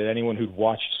theory that anyone who'd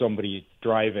watched somebody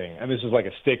driving, and this is like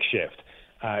a stick shift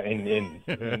in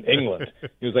England.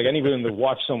 He was like anyone that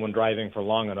watched someone driving for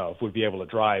long enough would be able to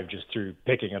drive just through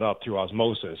picking it up through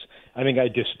osmosis. I think I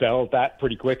dispelled that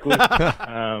pretty quickly.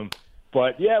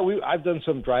 But yeah, I've done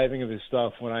some driving of his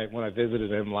stuff. When I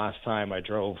visited him last time, I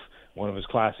drove one of his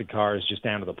classic cars just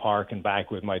down to the park and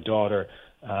back with my daughter.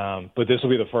 But this will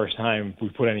be the first time we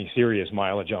put any serious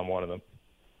mileage on one of them.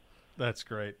 That's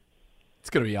great. It's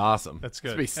going to be awesome. That's good.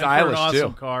 It's going to be stylish, and for an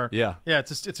awesome car. Yeah. Yeah,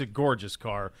 it's a gorgeous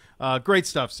car. Great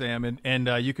stuff, Sam.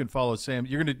 And you can follow Sam.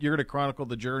 You're gonna chronicle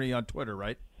the journey on Twitter,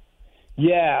 right?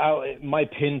 Yeah, my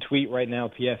pinned tweet right now,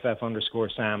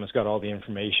 PFF_Sam, has got all the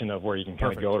information of where you can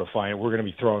kind of go to find it. We're going to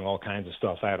be throwing all kinds of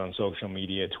stuff out on social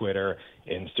media, Twitter,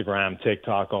 Instagram,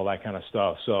 TikTok, all that kind of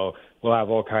stuff. So we'll have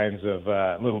all kinds of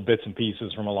little bits and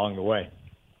pieces from along the way.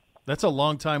 That's a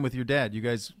long time with your dad. You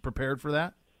guys prepared for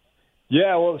that?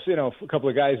 Yeah, well, a couple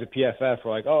of guys at PFF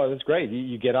were like, "Oh, that's great.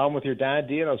 You get on with your dad,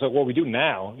 do you?" And I was like, "Well, we do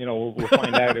now. We'll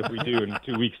find out if we do in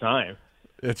 2 weeks' time."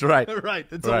 That's right. Right.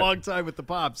 It's a long time with the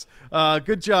Pops.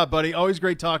 Good job, buddy. Always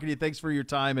great talking to you. Thanks for your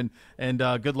time, and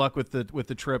good luck with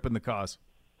the trip and the cause.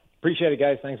 Appreciate it,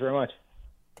 guys. Thanks very much.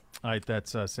 All right,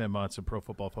 that's Sam Monson, Pro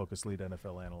Football Focus lead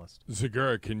NFL analyst.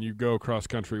 Segura, can you go cross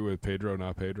country with Pedro,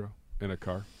 not Pedro, in a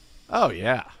car? Oh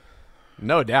yeah,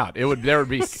 no doubt. There would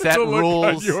be set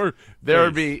rules.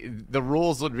 The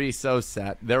rules would be so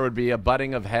set. There would be a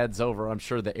butting of heads over, I'm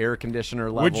sure, the air conditioner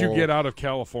level. Would you get out of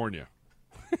California?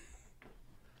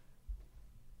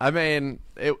 I mean,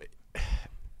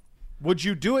 Would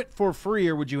you do it for free,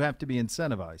 or would you have to be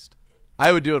incentivized?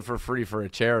 I would do it for free for a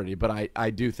charity, but I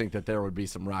do think that there would be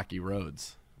some rocky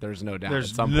roads. There's no doubt.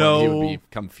 There's at some no- point he would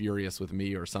become furious with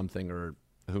me or something, or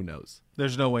who knows.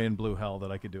 There's no way in blue hell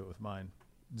that I could do it with mine.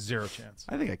 Zero chance.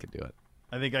 I think I could do it.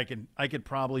 I think I could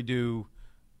probably do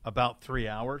about 3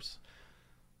 hours.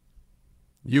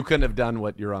 You couldn't have done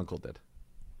what your uncle did.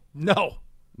 No.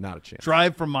 Not a chance.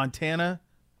 Drive from Montana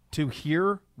to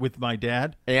here with my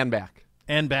dad And back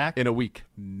and back. in a week.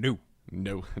 No.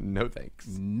 No thanks.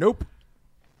 Nope.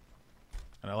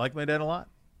 And I like my dad a lot.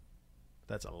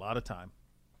 That's a lot of time.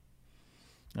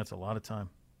 That's a lot of time.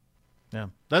 Yeah.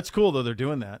 That's cool, though, they're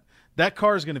doing that. That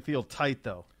car is going to feel tight,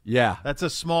 though. Yeah. That's a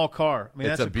small car. I mean,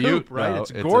 It's that's a a coupe, Butte, right? though.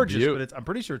 It's It's a gorgeous, Butte. but I'm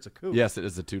pretty sure it's a coupe. Yes, it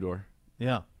is a 2-door.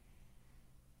 Yeah.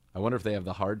 I wonder if they have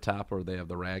the hard top or they have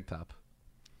the rag top.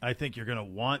 I think you're going to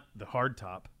want the hard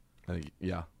top I think,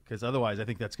 yeah. because otherwise I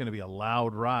think that's going to be a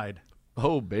loud ride.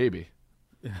 Oh, baby.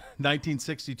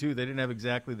 1962, they didn't have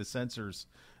exactly the sensors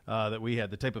that we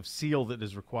had, the type of seal that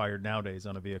is required nowadays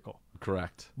on a vehicle.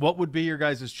 Correct. What would be your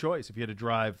guys' choice if you had to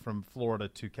drive from Florida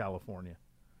to California?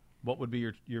 What would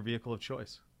be your vehicle of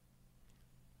choice?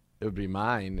 It would be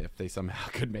mine if they somehow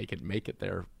could make it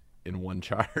there in one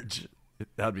charge.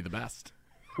 That would be the best.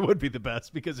 It would be the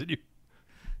best because your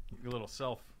little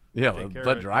self. Yeah, take care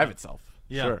let of it. drive Yeah. itself.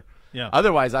 Yeah. Sure. Yeah.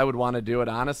 Otherwise, I would want to do it,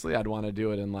 honestly, I'd want to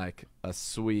do it in like a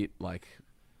sweet, like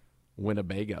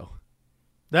Winnebago.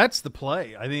 That's the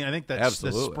play. I think that's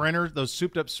Absolutely. the Sprinters, those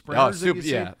souped up Sprinters. that you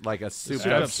see. like a souped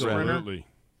Souped up up Sprinter. Sprinter. Absolutely.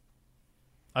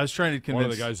 I was trying to convince.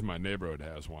 One of the guys in my neighborhood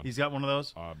has one. He's got one of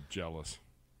those. I'm jealous.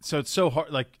 So it's so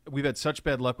hard. Like we've had such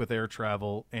bad luck with air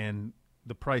travel, and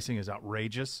the pricing is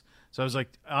outrageous. So I was like,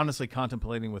 honestly,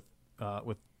 contemplating with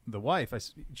the wife.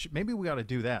 Maybe we ought to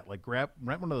do that. Like rent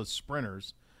one of those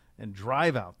Sprinters and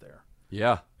drive out there.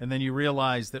 Yeah. And then you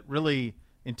realize that really,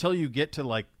 until you get to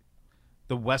like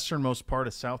the westernmost part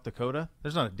of South Dakota,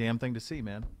 there's not a damn thing to see,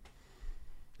 man.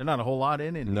 There's not a whole lot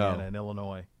in Indiana and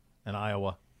Illinois and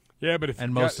Iowa. Yeah, but if And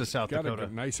you most got, of South got Dakota. a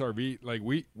nice RV, like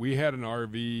we had an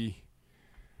RV.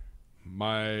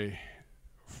 My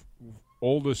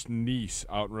oldest niece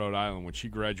out in Rhode Island, when she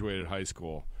graduated high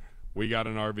school, we got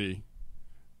an RV.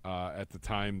 At the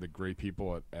time, the great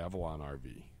people at Avalon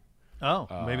RV.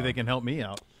 Oh, maybe they can help me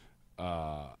out.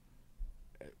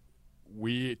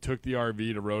 We took the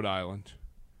RV to Rhode Island,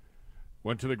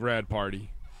 went to the grad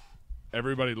party,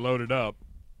 everybody loaded up,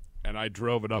 and I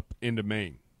drove it up into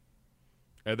Maine,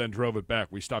 and then drove it back.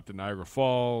 We stopped at Niagara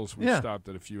Falls. We stopped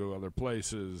at a few other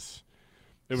places.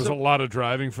 It was a lot of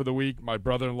driving for the week. My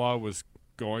brother-in-law was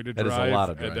going to drive, is a lot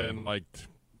of and driving. then liked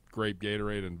grape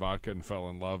Gatorade and vodka and fell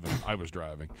in love, and I was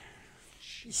driving.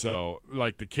 So,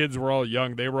 like, the kids were all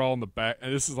young. They were all in the back.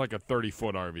 And this is like a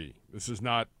 30-foot RV. This is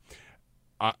not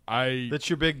I That's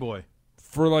your big boy.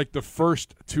 for, like, the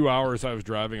first 2 hours I was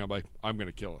driving, I'm like, I'm going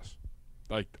to kill us.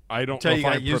 Like, I don't know Until you if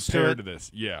got I'm used to prepared it? to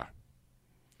this. Yeah.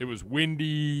 It was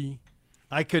windy.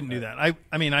 I couldn't do that.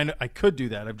 I mean, I could do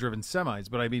that. I've driven semis,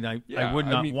 but I mean, I would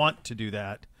not want to do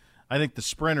that. I think the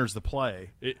Sprinter's the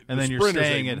play. The And then you're Sprinter's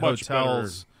staying a at much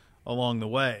hotels along the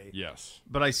way. Yes.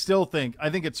 But I still think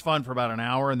it's fun for about an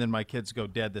hour, and then my kids go,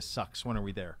 Dad, this sucks. When are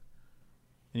we there?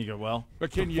 And you go, well,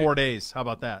 But can for you- 4 days. How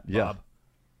about that, Yeah. Bob?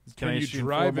 Can I you assume 4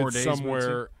 drive more it days,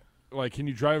 somewhere? Like, can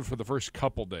you drive it for the first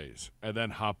couple days and then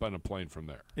hop on a plane from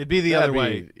there? It'd be the That'd other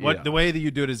way. be- yeah. The way that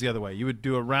you do it is the other way. You would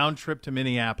do a round trip to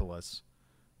Minneapolis,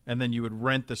 and then you would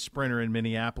rent the Sprinter in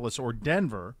Minneapolis or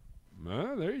Denver.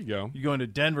 There you go. You go into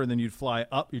Denver, and then you'd fly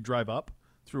up. You'd drive up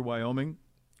through Wyoming,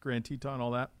 Grand Teton,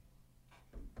 all that.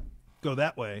 Go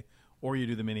that way, or you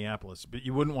do the Minneapolis. But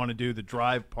you wouldn't want to do the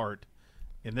drive part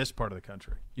in this part of the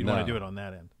country. You'd want to No. do it on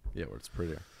that end. Yeah, where it's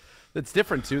prettier. It's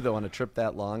different too, though, on a trip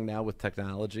that long now with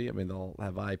technology. I mean, they'll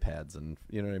have iPads, and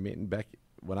you know what I mean.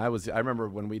 And I remember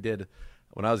when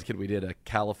I was a kid, we did a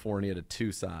California to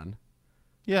Tucson,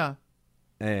 Yeah.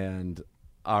 and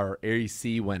our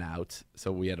AC went out,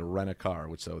 so we had to rent a car,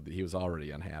 so he was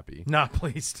already unhappy. Not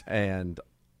pleased. And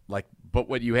but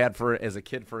what you had as a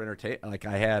kid for entertainment,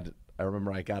 I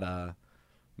remember I got a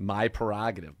My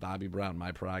Prerogative, Bobby Brown,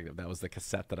 My Prerogative. That was the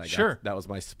cassette that I got. Sure. That was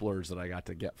my splurge that I got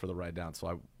to get for the ride down. So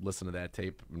I listened to that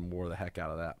tape and wore the heck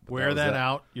out of that. But Wear was that it.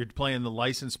 out. You're playing the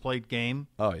license plate game.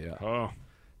 Oh yeah. Oh,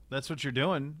 That's what you're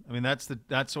doing. I mean, that's the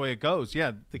way it goes.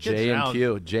 Yeah, the kids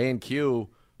J and Q,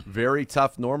 very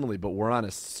tough normally, but we're on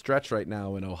a stretch right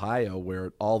now in Ohio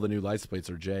where all the new license plates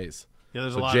are J's. Yeah,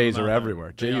 there's a so lot of J's them are out there.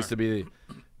 everywhere. They Used to be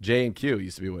J and Q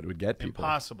used to be what would get people.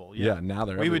 Impossible. Yeah, now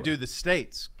they're We would everywhere. do the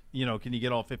states. You know, can you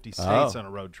get all 50 states Oh. on a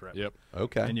road trip? yep.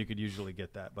 Okay. And you could usually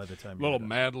get that by the time Little you're done.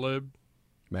 Mad Lib.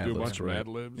 Mad Do a Libs, bunch of right. Mad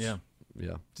Libs. Yeah.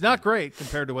 Yeah. It's not great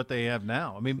compared to what they have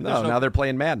now. I mean, No, now they're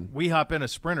playing Madden. we hop in a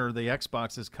Sprinter, the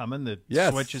Xbox is coming, the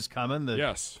Yes. Switch is coming, the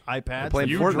Yes. iPads. playing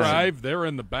You Fortnite. drive, they're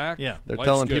in the back. Yeah. They're Life's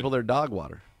telling good. people they're dog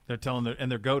water. They're telling and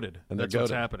they're goaded. And they're That's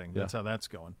what's goated. happening. Yeah. That's how that's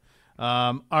going.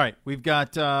 All right, we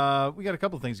got a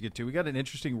couple things to get to. We got an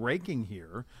interesting ranking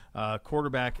here,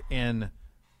 quarterback and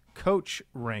coach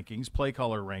rankings, play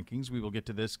caller rankings. We will get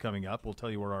to this coming up. We'll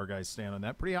tell you where our guys stand on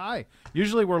that. Pretty high.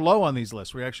 Usually we're low on these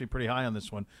lists. We're actually pretty high on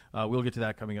this one. We'll get to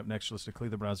that coming up next. Listen to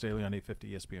Cleveland Browns Daily on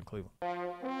 850 ESPN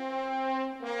Cleveland.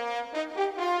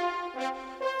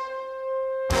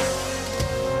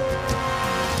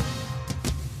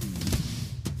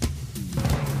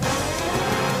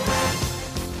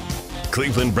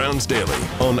 Cleveland Browns Daily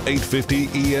on 850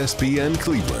 ESPN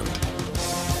Cleveland.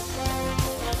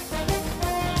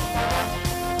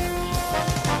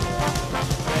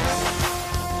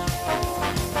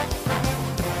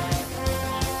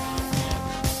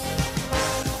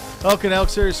 Elk and Elk,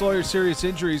 serious lawyers, serious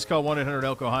injuries. Call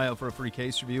 1-800-ELK Ohio for a free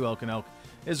case review. Elk and Elk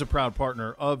is a proud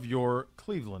partner of your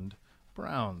Cleveland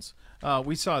Browns.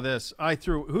 We saw this.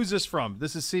 Who's this from?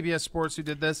 This is CBS Sports who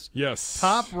did this? Yes.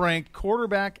 Top-ranked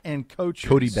quarterback and coaches.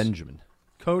 Cody Benjamin.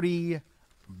 Cody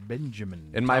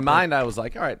Benjamin. In my mind, I was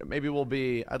like, all right, maybe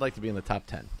I'd like to be in the top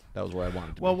 10. That was where I wanted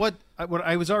to be. Well, what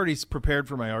I was already prepared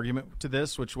for my argument to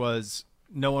this, which was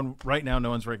no one's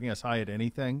ranking us high at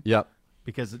anything. Yep.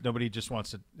 Because nobody just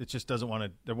wants to. It just doesn't want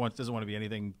to. Doesn't want to be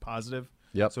anything positive.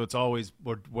 Yep. So it's always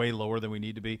we're way lower than we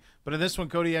need to be. But in this one,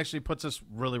 Cody actually puts us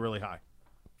really, really high.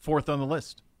 Fourth on the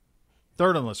list.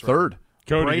 Third on the list. Third.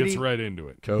 Cody Brady gets right into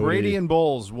it. Cody. Brady and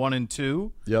Bowles 1 and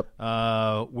 2.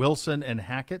 Yep. Wilson and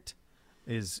Hackett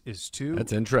is 2.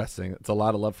 That's interesting. It's a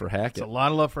lot of love for It's Hackett. a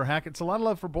lot of love for Hackett. It's a lot of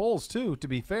love for Bowles too. To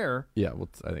be fair. Yeah, well,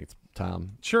 I think it's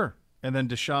Tom. Sure. And then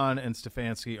Deshaun and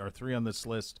Stefanski are 3 on this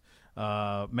list.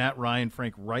 Matt Ryan,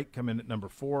 Frank Reich come in at number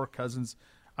 4. Cousins.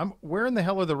 Where in the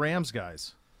hell are the Rams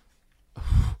guys?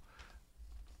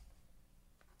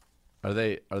 Are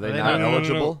they they not not-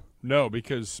 eligible? No,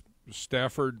 because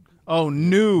Stafford Oh,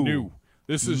 new.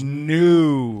 This is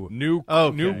new. new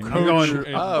Okay. new I'm coach. going-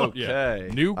 and- Okay. yeah,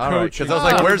 new All right, coach. because I was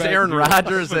and like, where's quarterback Aaron here.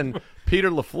 Rodgers and Peter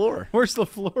LaFleur? Where's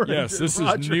LaFleur? Yes, this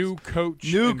Rodgers? is new coach.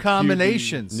 New and QB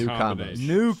combinations. New combination.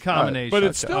 New combination. But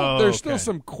it's still Oh, there's okay. still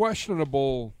some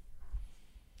questionable.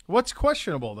 What's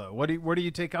questionable though? Where do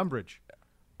you take umbrage?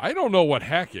 I don't know what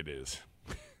Hackett is.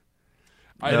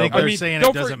 I think they're saying it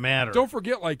don't doesn't matter. Don't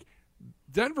forget, like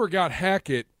Denver got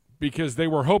Hackett because they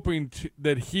were hoping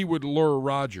that he would lure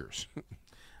Rodgers.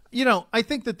 I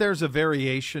think that there's a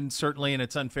variation certainly, and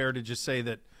it's unfair to just say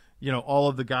that all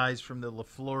of the guys from the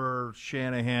LaFleur,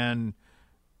 Shanahan,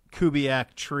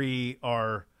 Kubiak tree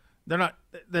they're not.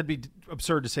 That'd be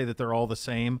absurd to say that they're all the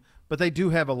same, but they do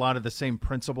have a lot of the same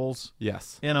principles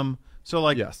Yes. in them. So,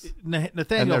 like Yes. Nathaniel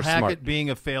And they're Hackett smart. being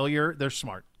a failure, they're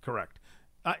smart, correct.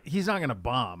 He's not going to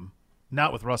bomb,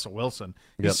 not with Russell Wilson.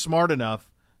 He's Yep. smart enough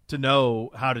to know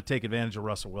how to take advantage of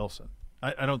Russell Wilson.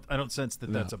 I don't sense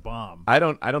that that's a bomb. I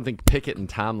don't think Pickett and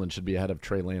Tomlin should be ahead of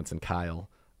Trey Lance and Kyle.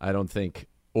 I don't think,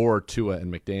 or Tua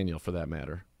and McDaniel for that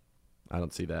matter. I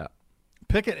don't see that.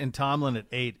 Pickett and Tomlin at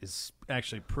 8 is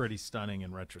actually pretty stunning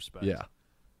in retrospect. Yeah.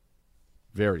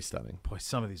 Very stunning. Boy,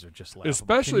 some of these are just laughable.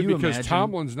 Especially Can you because imagine?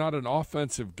 Tomlin's not an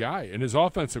offensive guy, and his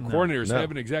offensive coordinators no.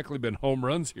 haven't exactly been home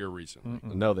runs here recently.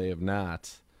 No, they have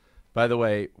not. By the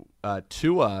way,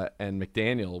 Tua and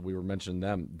McDaniel, we were mentioning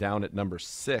them down at number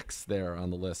 6 there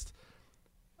on the list.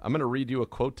 I'm going to read you a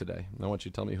quote today, and I want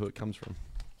you to tell me who it comes from.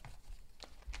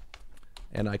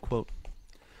 And I quote,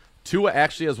 Tua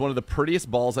actually has one of the prettiest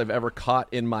balls I've ever caught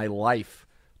in my life.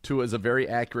 Tua is a very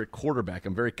accurate quarterback.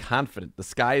 I'm very confident. The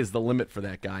sky is the limit for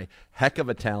that guy. Heck of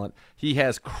a talent. He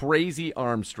has crazy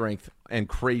arm strength and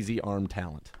crazy arm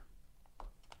talent.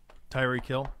 Tyreek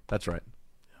Hill. That's right.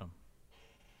 Yeah.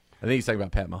 I think he's talking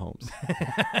about Pat Mahomes.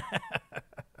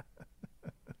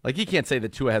 Like, he can't say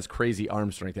that Tua has crazy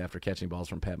arm strength after catching balls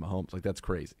from Pat Mahomes. Like, that's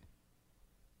crazy.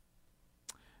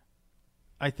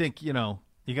 I think, you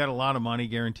got a lot of money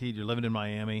guaranteed. You're living in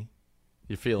Miami.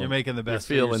 You're making the best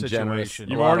You're of your feeling generous.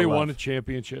 situation. You've A lot already of love. won a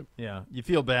championship. Yeah. You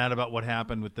feel bad about what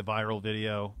happened with the viral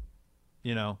video.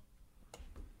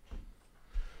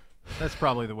 That's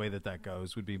probably the way that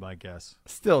goes, would be my guess.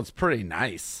 Still, it's pretty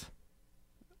nice.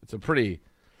 It's a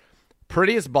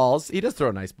prettiest balls. He does throw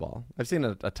a nice ball. I've seen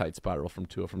a tight spiral from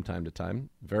Tua from time to time.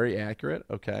 Very accurate.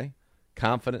 Okay.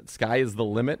 Confident. Sky is the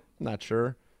limit. Not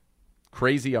sure.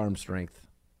 Crazy arm strength.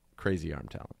 Crazy arm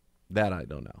talent. That I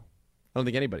don't know. I don't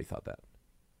think anybody thought that.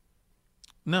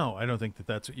 No, I don't think that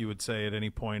that's what you would say at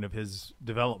any point of his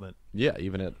development. Yeah,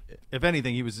 even at If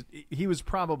anything, he was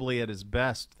probably at his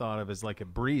best thought of as like a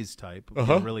Breeze type,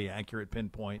 a really accurate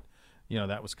pinpoint.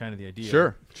 That was kind of the idea.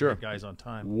 Sure. Get guys on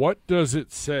time. What does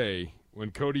it say when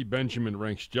Cody Benjamin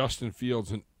ranks Justin Fields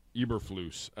and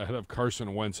Eberflus ahead of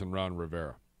Carson Wentz and Ron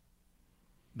Rivera?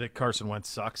 That Carson Wentz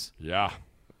sucks. Yeah.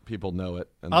 people know it.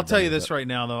 And I'll tell you this right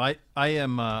now, though.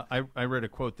 I read a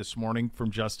quote this morning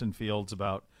from Justin Fields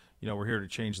about, we're here to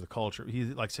change the culture.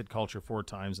 He said culture 4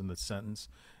 times in the sentence,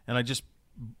 and I just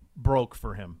broke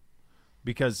for him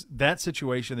because that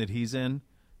situation that he's in,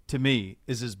 to me,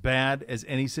 is as bad as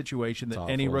any situation that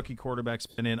any rookie quarterback's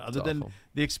been in, other than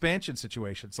the expansion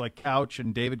situations like Couch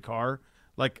and David Carr.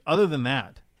 Other than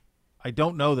that, I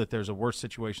don't know that there's a worse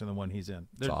situation than one he's in.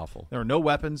 It's awful. There are no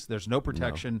weapons. There's no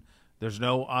protection. No. There's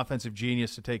no offensive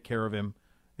genius to take care of him.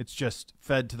 It's just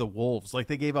fed to the wolves.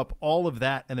 They gave up all of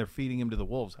that, and they're feeding him to the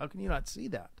wolves. How can you not see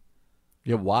that?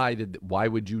 Yeah, why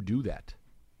would you do that?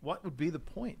 What would be the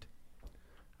point?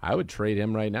 I would trade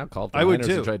him right now. Call up the I Niners would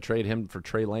too. and try to trade him for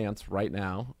Trey Lance right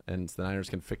now, and the Niners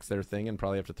can fix their thing and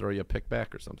probably have to throw you a pick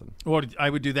back or something. Well, I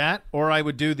would do that, or I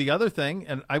would do the other thing,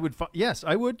 and I would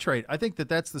trade. I think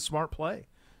that's the smart play.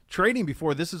 Trading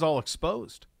before this is all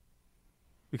exposed,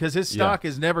 because his stock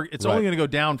is never. It's only going to go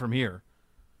down from here.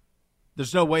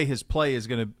 There's no way his play is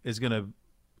going to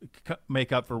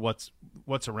make up for what's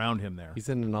around him there. He's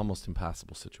in an almost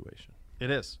impossible situation.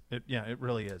 It is. It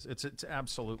really is. It's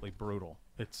absolutely brutal.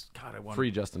 Free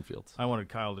Justin Fields. I wanted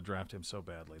Kyle to draft him so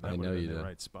badly. That I would know have you been the did.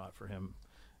 right spot for him.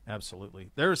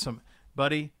 Absolutely. There's some,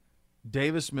 buddy.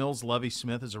 Davis Mills, Lovie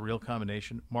Smith is a real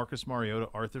combination. Marcus Mariota,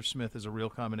 Arthur Smith is a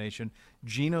real combination.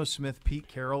 Geno Smith, Pete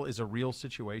Carroll is a real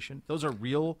situation. Those are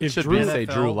real. It should be say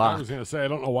Drew Lock. I was going to say, I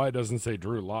don't know why it doesn't say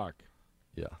Drew Lock.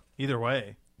 Yeah. Either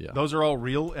way. Yeah. Those are all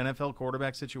real NFL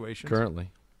quarterback situations.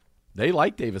 Currently. They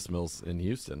like Davis Mills in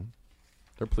Houston.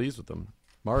 They're pleased with him.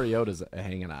 Mariota's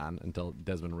hanging on until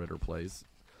Desmond Ridder plays.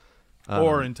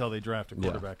 Or until they draft a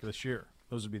quarterback this year.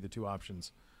 Those would be the two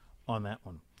options on that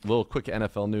one. A little quick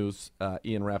NFL news.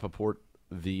 Ian Rappaport,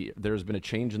 there's been a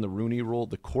change in the Rooney Rule.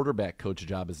 The quarterback coach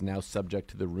job is now subject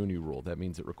to the Rooney Rule. That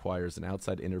means it requires an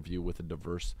outside interview with a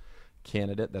diverse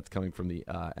candidate. That's coming from the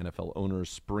NFL owners'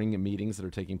 spring meetings that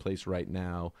are taking place right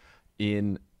now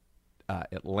in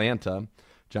Atlanta.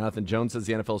 Jonathan Jones says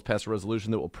the NFL has passed a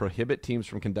resolution that will prohibit teams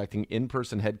from conducting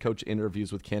in-person head coach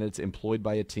interviews with candidates employed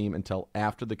by a team until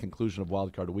after the conclusion of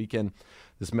wildcard weekend.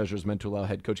 This measure is meant to allow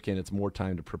head coach candidates more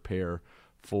time to prepare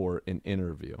for an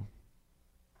interview.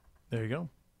 There you go.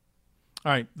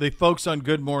 All right, the folks on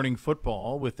Good Morning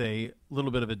Football with a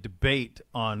little bit of a debate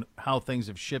on how things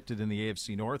have shifted in the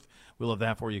AFC North. We'll have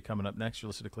that for you coming up next. You're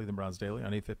listening to Cleveland Browns Daily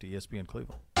on 850 ESPN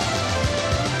Cleveland.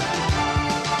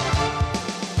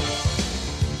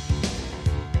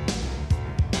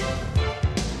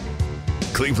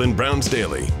 Cleveland Browns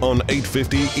Daily on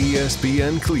 850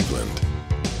 ESPN Cleveland.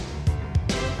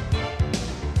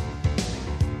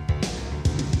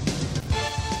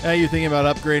 You're thinking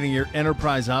about upgrading your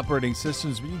enterprise operating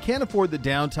systems, but you can't afford the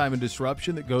downtime and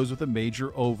disruption that goes with a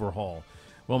major overhaul.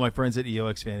 Well, my friends at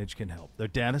EOX Vantage can help. They're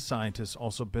data scientists,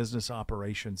 also business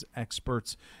operations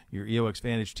experts. Your EOX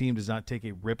Vantage team does not take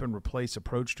a rip-and-replace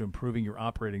approach to improving your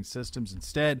operating systems.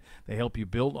 Instead, they help you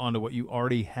build onto what you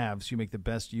already have so you make the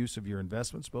best use of your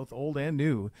investments, both old and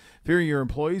new. Fearing your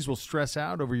employees will stress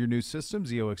out over your new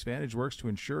systems, EOX Vantage works to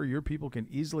ensure your people can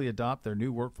easily adopt their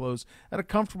new workflows at a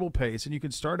comfortable pace, and you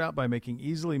can start out by making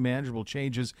easily manageable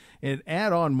changes and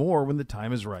add on more when the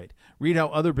time is right. Read how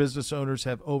other business owners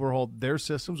have overhauled their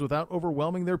systems without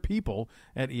overwhelming their people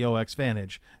at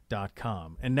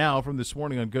EOXVantage.com. And now, from this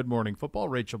morning on Good Morning Football,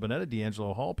 Rachel Bonetta,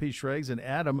 D'Angelo Hall, P. Schrags, and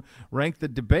Adam Rank the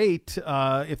debate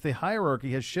if the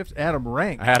hierarchy has shifted. Adam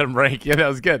Rank. Yeah, that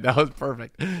was good. That was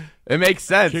perfect. It makes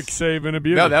sense. Kick, save, and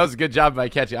abuse. No, that was a good job by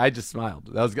catching. I just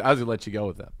smiled. I was going to let you go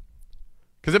with that.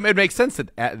 Because it makes sense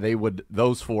that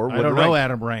those four would I don't know rank.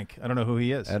 Adam Rank. I don't know who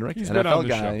he is. Adam Rank, He's NFL been on the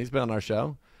guy. show. He's been on our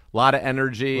show. A lot of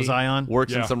energy. Was I on?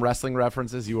 Works in Yeah. some wrestling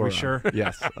references. You were on. sure?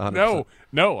 Yes. 100%.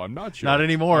 No, I'm not sure. Not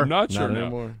anymore. I'm not sure Not now.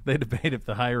 anymore. They debate if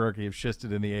the hierarchy have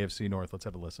shifted in the AFC North. Let's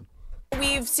have a listen.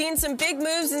 We've seen some big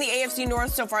moves in the AFC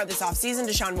North so far this offseason.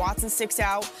 Deshaun Watson sticks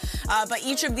out. But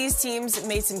each of these teams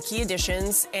made some key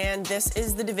additions, and this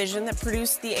is the division that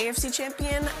produced the AFC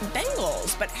champion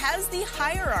Bengals. But has the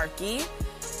hierarchy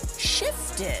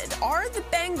shifted? Are the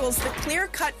Bengals the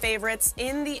clear-cut favorites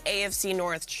in the AFC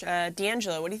North?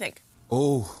 D'Angelo, what do you think?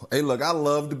 Oh, hey, look, I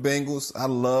love the Bengals. I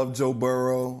love Joe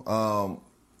Burrow.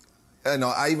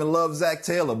 I even love Zach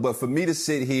Taylor, but for me to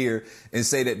sit here and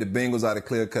say that the Bengals are the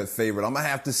clear-cut favorite, I'm going to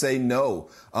have to say no.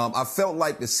 I felt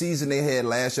like the season they had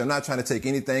last year, I'm not trying to take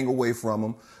anything away from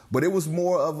them, but it was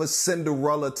more of a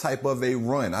Cinderella type of a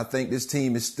run. I think this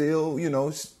team is still,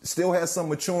 still has some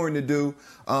maturing to do.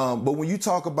 But when you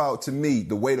talk about, to me,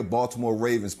 the way the Baltimore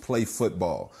Ravens play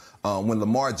football, when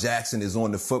Lamar Jackson is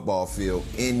on the football field,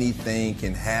 anything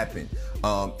can happen.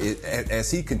 As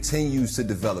he continues to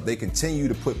develop, they continue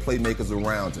to put playmakers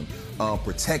around him,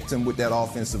 protect him with that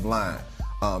offensive line.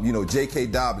 J.K.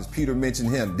 Dobbins, Peter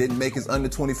mentioned him, didn't make his under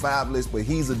 25 list, but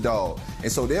he's a dog.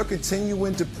 And so they're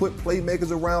continuing to put playmakers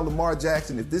around Lamar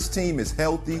Jackson. If this team is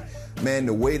healthy, man,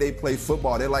 the way they play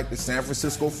football, they're like the San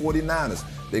Francisco 49ers.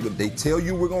 They tell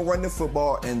you we're going to run the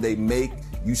football, and they make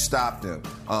you stop them.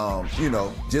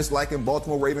 Just like in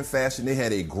Baltimore Raven fashion, they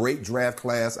had a great draft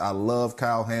class. I love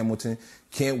Kyle Hamilton.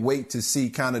 Can't wait to see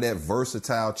kind of that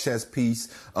versatile chess piece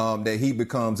that he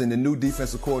becomes in the new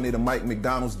defensive coordinator, Mike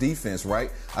Macdonald's defense,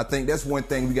 right? I think that's one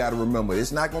thing we got to remember.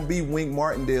 It's not going to be Wink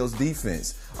Martindale's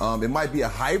defense. It might be a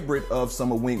hybrid of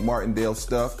some of Wink Martindale's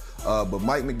stuff. But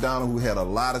Mike Macdonald, who had a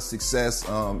lot of success,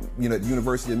 at the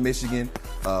University of Michigan,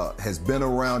 has been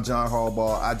around John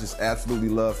Harbaugh. I just absolutely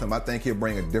love him. I think he'll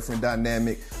bring a different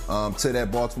dynamic to that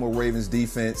Baltimore Ravens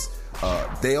defense.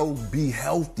 They'll be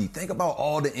healthy. Think about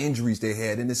all the injuries they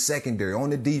had in the secondary, on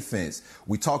the defense.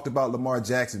 We talked about Lamar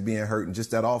Jackson being hurt and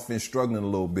just that offense struggling a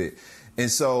little bit. And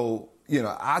so,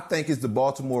 I think it's the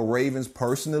Baltimore Ravens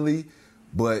personally.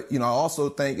 But, I also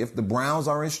think if the Browns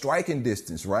are in striking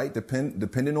distance, right,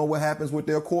 depending on what happens with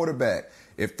their quarterback,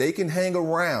 if they can hang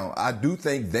around, I do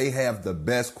think they have the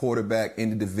best quarterback in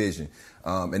the division.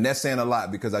 And that's saying a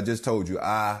lot because I just told you,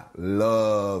 I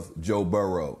love Joe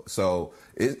Burrow. So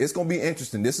it's going to be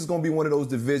interesting. This is going to be one of those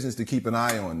divisions to keep an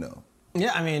eye on, though.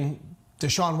 Yeah,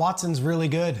 Deshaun Watson's really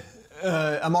good.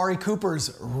 Amari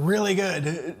Cooper's really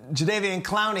good. Jadeveon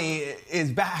Clowney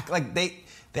is back. They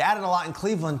added a lot in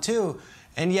Cleveland, too.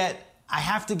 And yet, I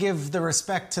have to give the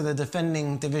respect to the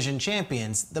defending division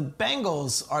champions. The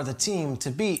Bengals are the team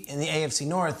to beat in the AFC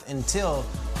North until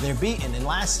they're beaten. And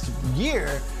last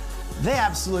year, they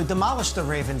absolutely demolished the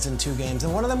Ravens in 2 games,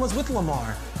 and one of them was with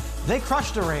Lamar. They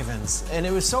crushed the Ravens, and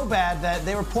it was so bad that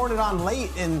they were pouring it on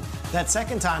late in that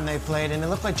second time they played, and it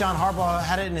looked like John Harbaugh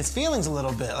had it in his feelings a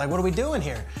little bit. What are we doing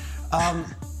here?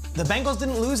 The Bengals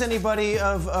didn't lose anybody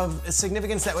of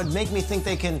significance that would make me think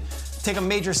they can take a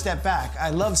major step back. I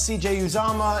love C.J.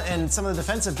 Uzomah and some of the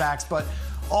defensive backs, but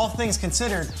all things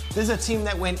considered, this is a team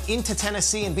that went into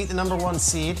Tennessee and beat the number 1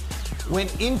 seed,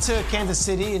 went into Kansas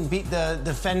City and beat the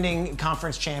defending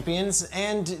conference champions,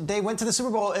 and they went to the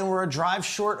Super Bowl and were a drive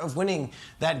short of winning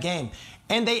that game.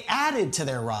 And they added to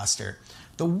their roster.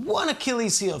 The one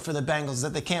Achilles heel for the Bengals is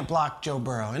that they can't block Joe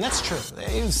Burrow, and that's true.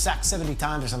 He was sacked 70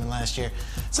 times or something last year.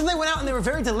 So they went out and they were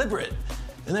very deliberate.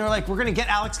 And they were like, we're going to get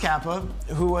Alex Kappa,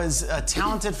 who was a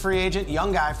talented free agent,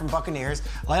 young guy from Buccaneers,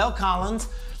 La'el Collins,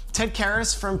 Ted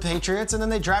Karras from Patriots, and then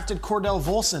they drafted Cordell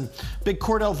Volson. Big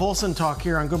Cordell Volson talk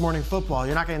here on Good Morning Football.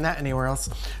 You're not getting that anywhere else.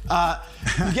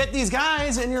 You get these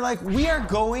guys, and you're like, we are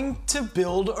going to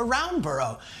build around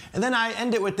Burrow. And then I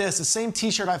end it with this, the same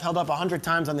T-shirt I've held up 100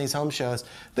 times on these home shows.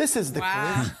 This is the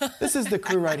crew. This is the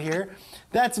crew right here.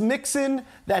 That's Mixon,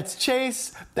 that's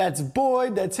Chase, that's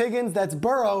Boyd, that's Higgins, that's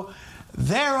Burrow.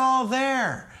 They're all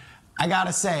there. I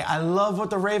gotta say, I love what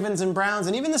the Ravens and Browns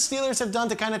and even the Steelers have done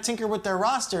to kind of tinker with their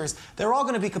rosters. They're all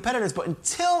gonna be competitors, but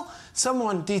until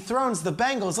someone dethrones the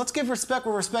Bengals, let's give respect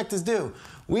where respect is due.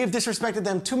 We have disrespected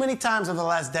them too many times over the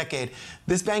last decade.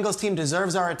 This Bengals team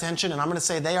deserves our attention, and I'm gonna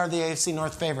say they are the AFC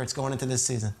North favorites going into this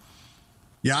season.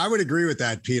 Yeah, I would agree with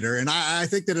that, Peter. And I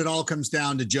think that it all comes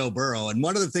down to Joe Burrow. And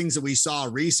one of the things that we saw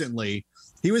recently,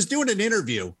 he was doing an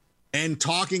interview and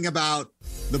talking about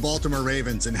the Baltimore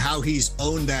Ravens and how he's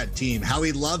owned that team, how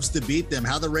he loves to beat them,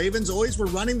 how the Ravens always were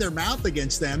running their mouth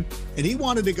against them, and he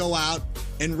wanted to go out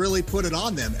and really put it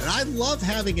on them. And I love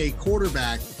having a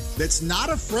quarterback that's not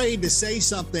afraid to say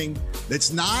something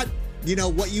that's not,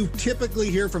 what you typically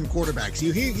hear from quarterbacks.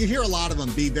 You hear a lot of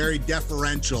them be very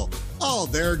deferential. Oh,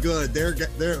 they're good. They're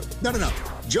No.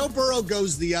 Joe Burrow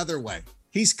goes the other way.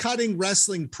 He's cutting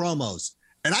wrestling promos.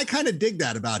 And I kind of dig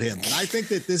that about him. And I think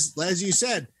that this, as you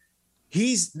said,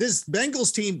 this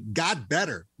Bengals team got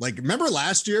better. Remember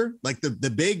last year?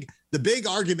 The big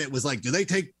argument was do they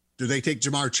take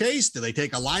Jamar Chase? Do they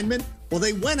take a lineman? Well,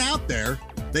 they went out there.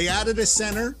 They added a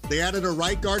center. They added a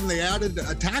right guard, and they added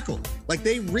a tackle.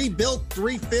 They rebuilt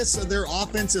 3/5 of their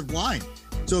offensive line.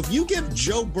 So if you give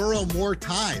Joe Burrow more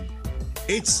time,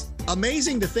 it's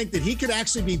amazing to think that he could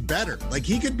actually be better.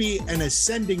 He could be an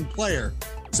ascending player.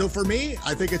 So for me,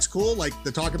 I think it's cool, like,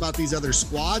 to talk about these other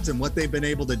squads and what they've been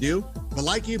able to do. But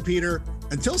like you, Peter,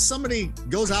 until somebody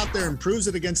goes out there and proves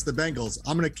it against the Bengals,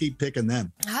 I'm going to keep picking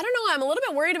them. I don't know. I'm a little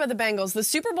bit worried about the Bengals. The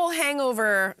Super Bowl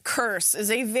hangover curse is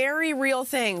a very real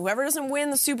thing. Whoever doesn't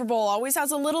win the Super Bowl always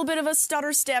has a little bit of a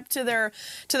stutter step to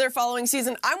their following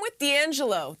season. I'm with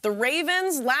D'Angelo. The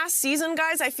Ravens last season,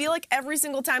 guys, I feel like every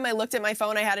single time I looked at my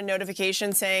phone, I had a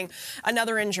notification saying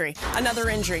another injury, another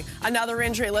injury, another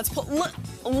injury.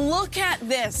 Look at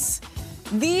this.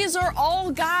 These are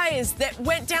all guys that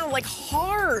went down like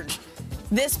hard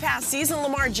this past season.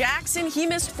 Lamar Jackson, he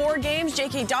missed 4 games.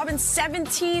 J.K. Dobbins,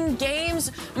 17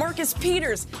 games. Marcus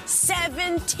Peters,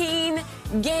 17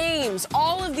 games.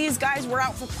 All of these guys were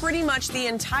out for pretty much the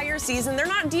entire season. They're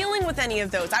not dealing with any of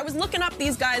those. I was looking up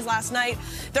these guys last night.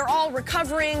 They're all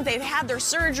recovering. They've had their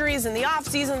surgeries in the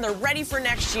offseason. They're ready for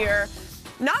next year.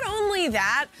 Not only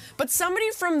that, but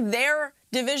somebody from their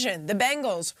division, the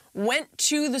Bengals, went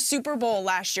to the Super Bowl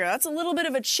last year. That's a little bit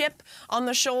of a chip on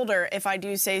the shoulder, if I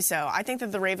do say so. I think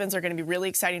that the Ravens are going to be really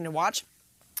exciting to watch.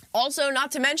 Also,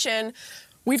 not to mention,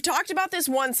 we've talked about this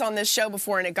once on this show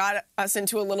before, and it got us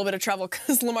into a little bit of trouble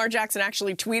because Lamar Jackson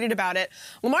actually tweeted about it.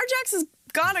 Lamar Jackson's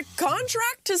got a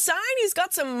contract to sign. He's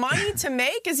got some money to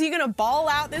make. Is he going to ball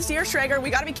out this year, Schrager?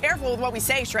 We got to be careful with what we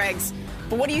say, Shregs.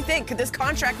 But what do you think? Could this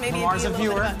contract maybe Lamar's be a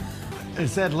little bit of It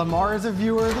said Lamar is a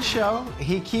viewer of the show.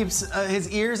 He keeps his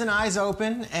ears and eyes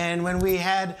open. And when we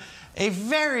had a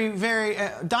very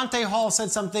Dante Hall said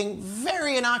something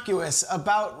very innocuous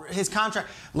about his contract.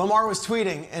 Lamar was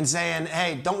tweeting and saying,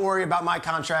 hey, don't worry about my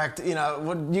contract. You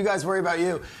know, you guys worry about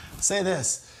you. Say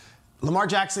this. Lamar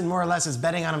Jackson more or less is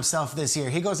betting on himself this year.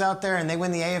 He goes out there and they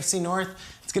win the AFC North.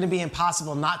 It's going to be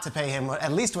impossible not to pay him,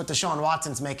 at least what Deshaun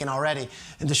Watson's making already.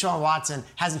 And Deshaun Watson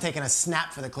hasn't taken a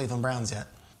snap for the Cleveland Browns yet.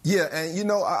 Yeah, and you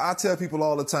know, I tell people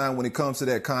all the time when it comes to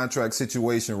that contract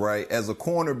situation, right? As a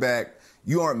cornerback,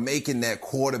 you aren't making that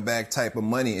quarterback type of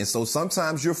money. And so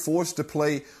sometimes you're forced to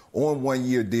play on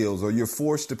 1-year deals, or you're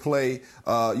forced to play,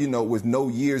 with no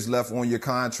years left on your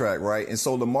contract, right? And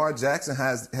so Lamar Jackson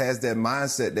has that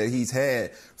mindset that he's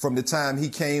had from the time he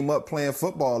came up playing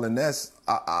football. And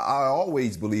I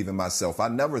always believe in myself. I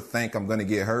never think I'm going to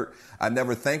get hurt. I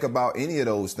never think about any of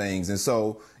those things. And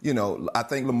so, I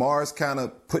think Lamar's kind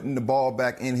of putting the ball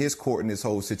back in his court in this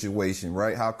whole situation,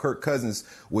 right? How Kirk Cousins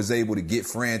was able to get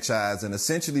franchised and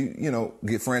essentially,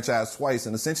 get franchised twice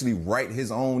and essentially write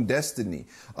his own destiny.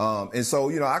 And so,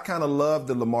 I kind of love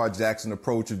the Lamar Jackson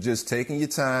approach of just taking your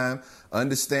time,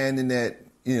 understanding that,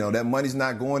 that money's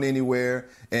not going anywhere.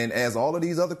 And as all of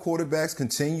these other quarterbacks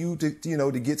continue to,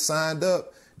 to get signed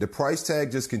up, the price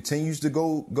tag just continues to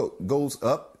goes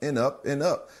up and up and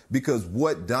up, because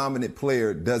what dominant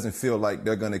player doesn't feel like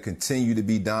they're going to continue to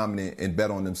be dominant and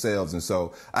bet on themselves? And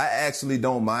so I actually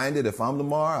don't mind it. If I'm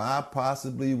Lamar, I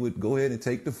possibly would go ahead and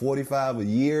take the 45 a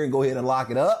year and go ahead and lock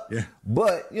it up. Yeah.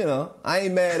 But, I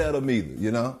ain't mad at him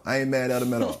either. I ain't mad at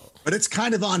him at all. But it's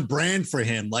kind of on brand for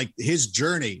him, like his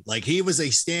journey. Like, he was a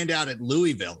standout at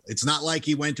Louisville. It's not like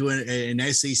he went to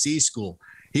an SEC school.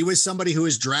 He was somebody who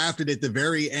was drafted at the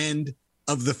very end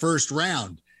of the first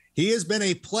round. He has been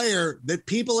a player that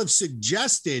people have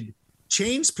suggested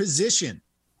change position.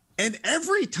 And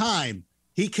every time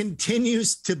he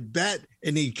continues to bet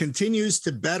and he continues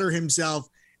to better himself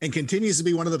and continues to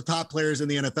be one of the top players in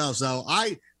the NFL. So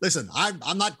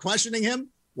I'm not questioning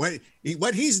him.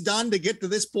 What he's done to get to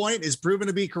this point is proven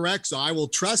to be correct. So I will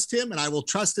trust him and I will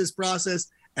trust his process.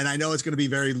 And I know it's going to be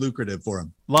very lucrative for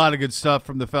him. A lot of good stuff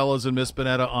from the fellas and Miss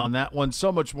Bonetta on that one.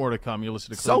 So much more to come. You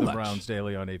listen to Cleveland Browns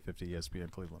Daily on 850 ESPN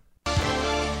Cleveland.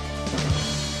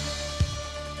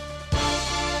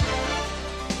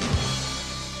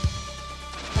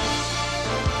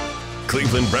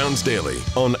 Cleveland Browns Daily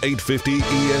on 850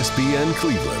 ESPN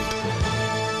Cleveland.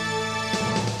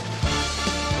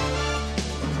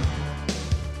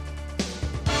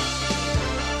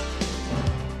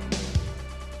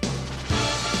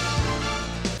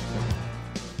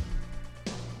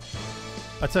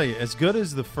 I tell you, as good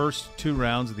as the first 2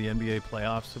 rounds of the NBA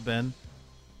playoffs have been,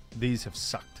 these have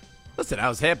sucked. Listen, I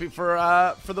was happy for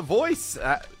the Voice.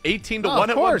 18-1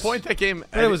 at one point. That game,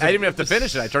 I didn't even have to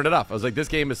finish it. I turned it off. I was like, this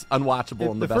game is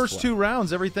unwatchable in the best way. The first 2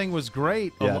 rounds, everything was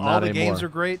great. Yeah, all the games are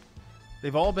great.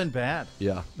 They've all been bad.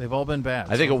 Yeah. They've all been bad.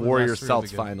 I think a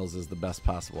Warriors-Celtics finals is the best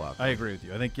possible outcome. I agree with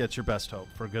you. I think that's your best hope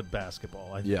for good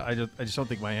basketball. I just don't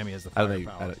think Miami has the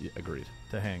firepower agreed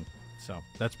to hang. So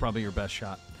that's probably your best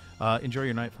shot. Enjoy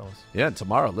your night, fellas. Yeah, and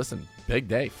tomorrow, listen, big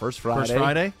day. First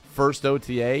Friday. First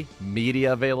OTA,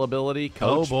 media availability,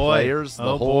 coach, players,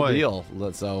 the whole deal.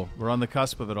 So we're on the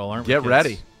cusp of it all, aren't we? Get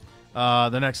ready.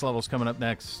 The next level's coming up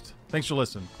next. Thanks for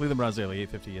listening. Cleveland Browns Daily,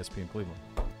 850 ESPN Cleveland.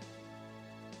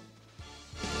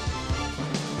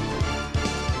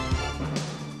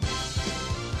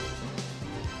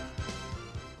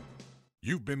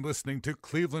 You've been listening to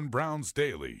Cleveland Browns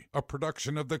Daily, a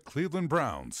production of the Cleveland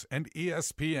Browns and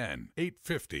ESPN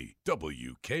 850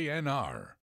 WKNR.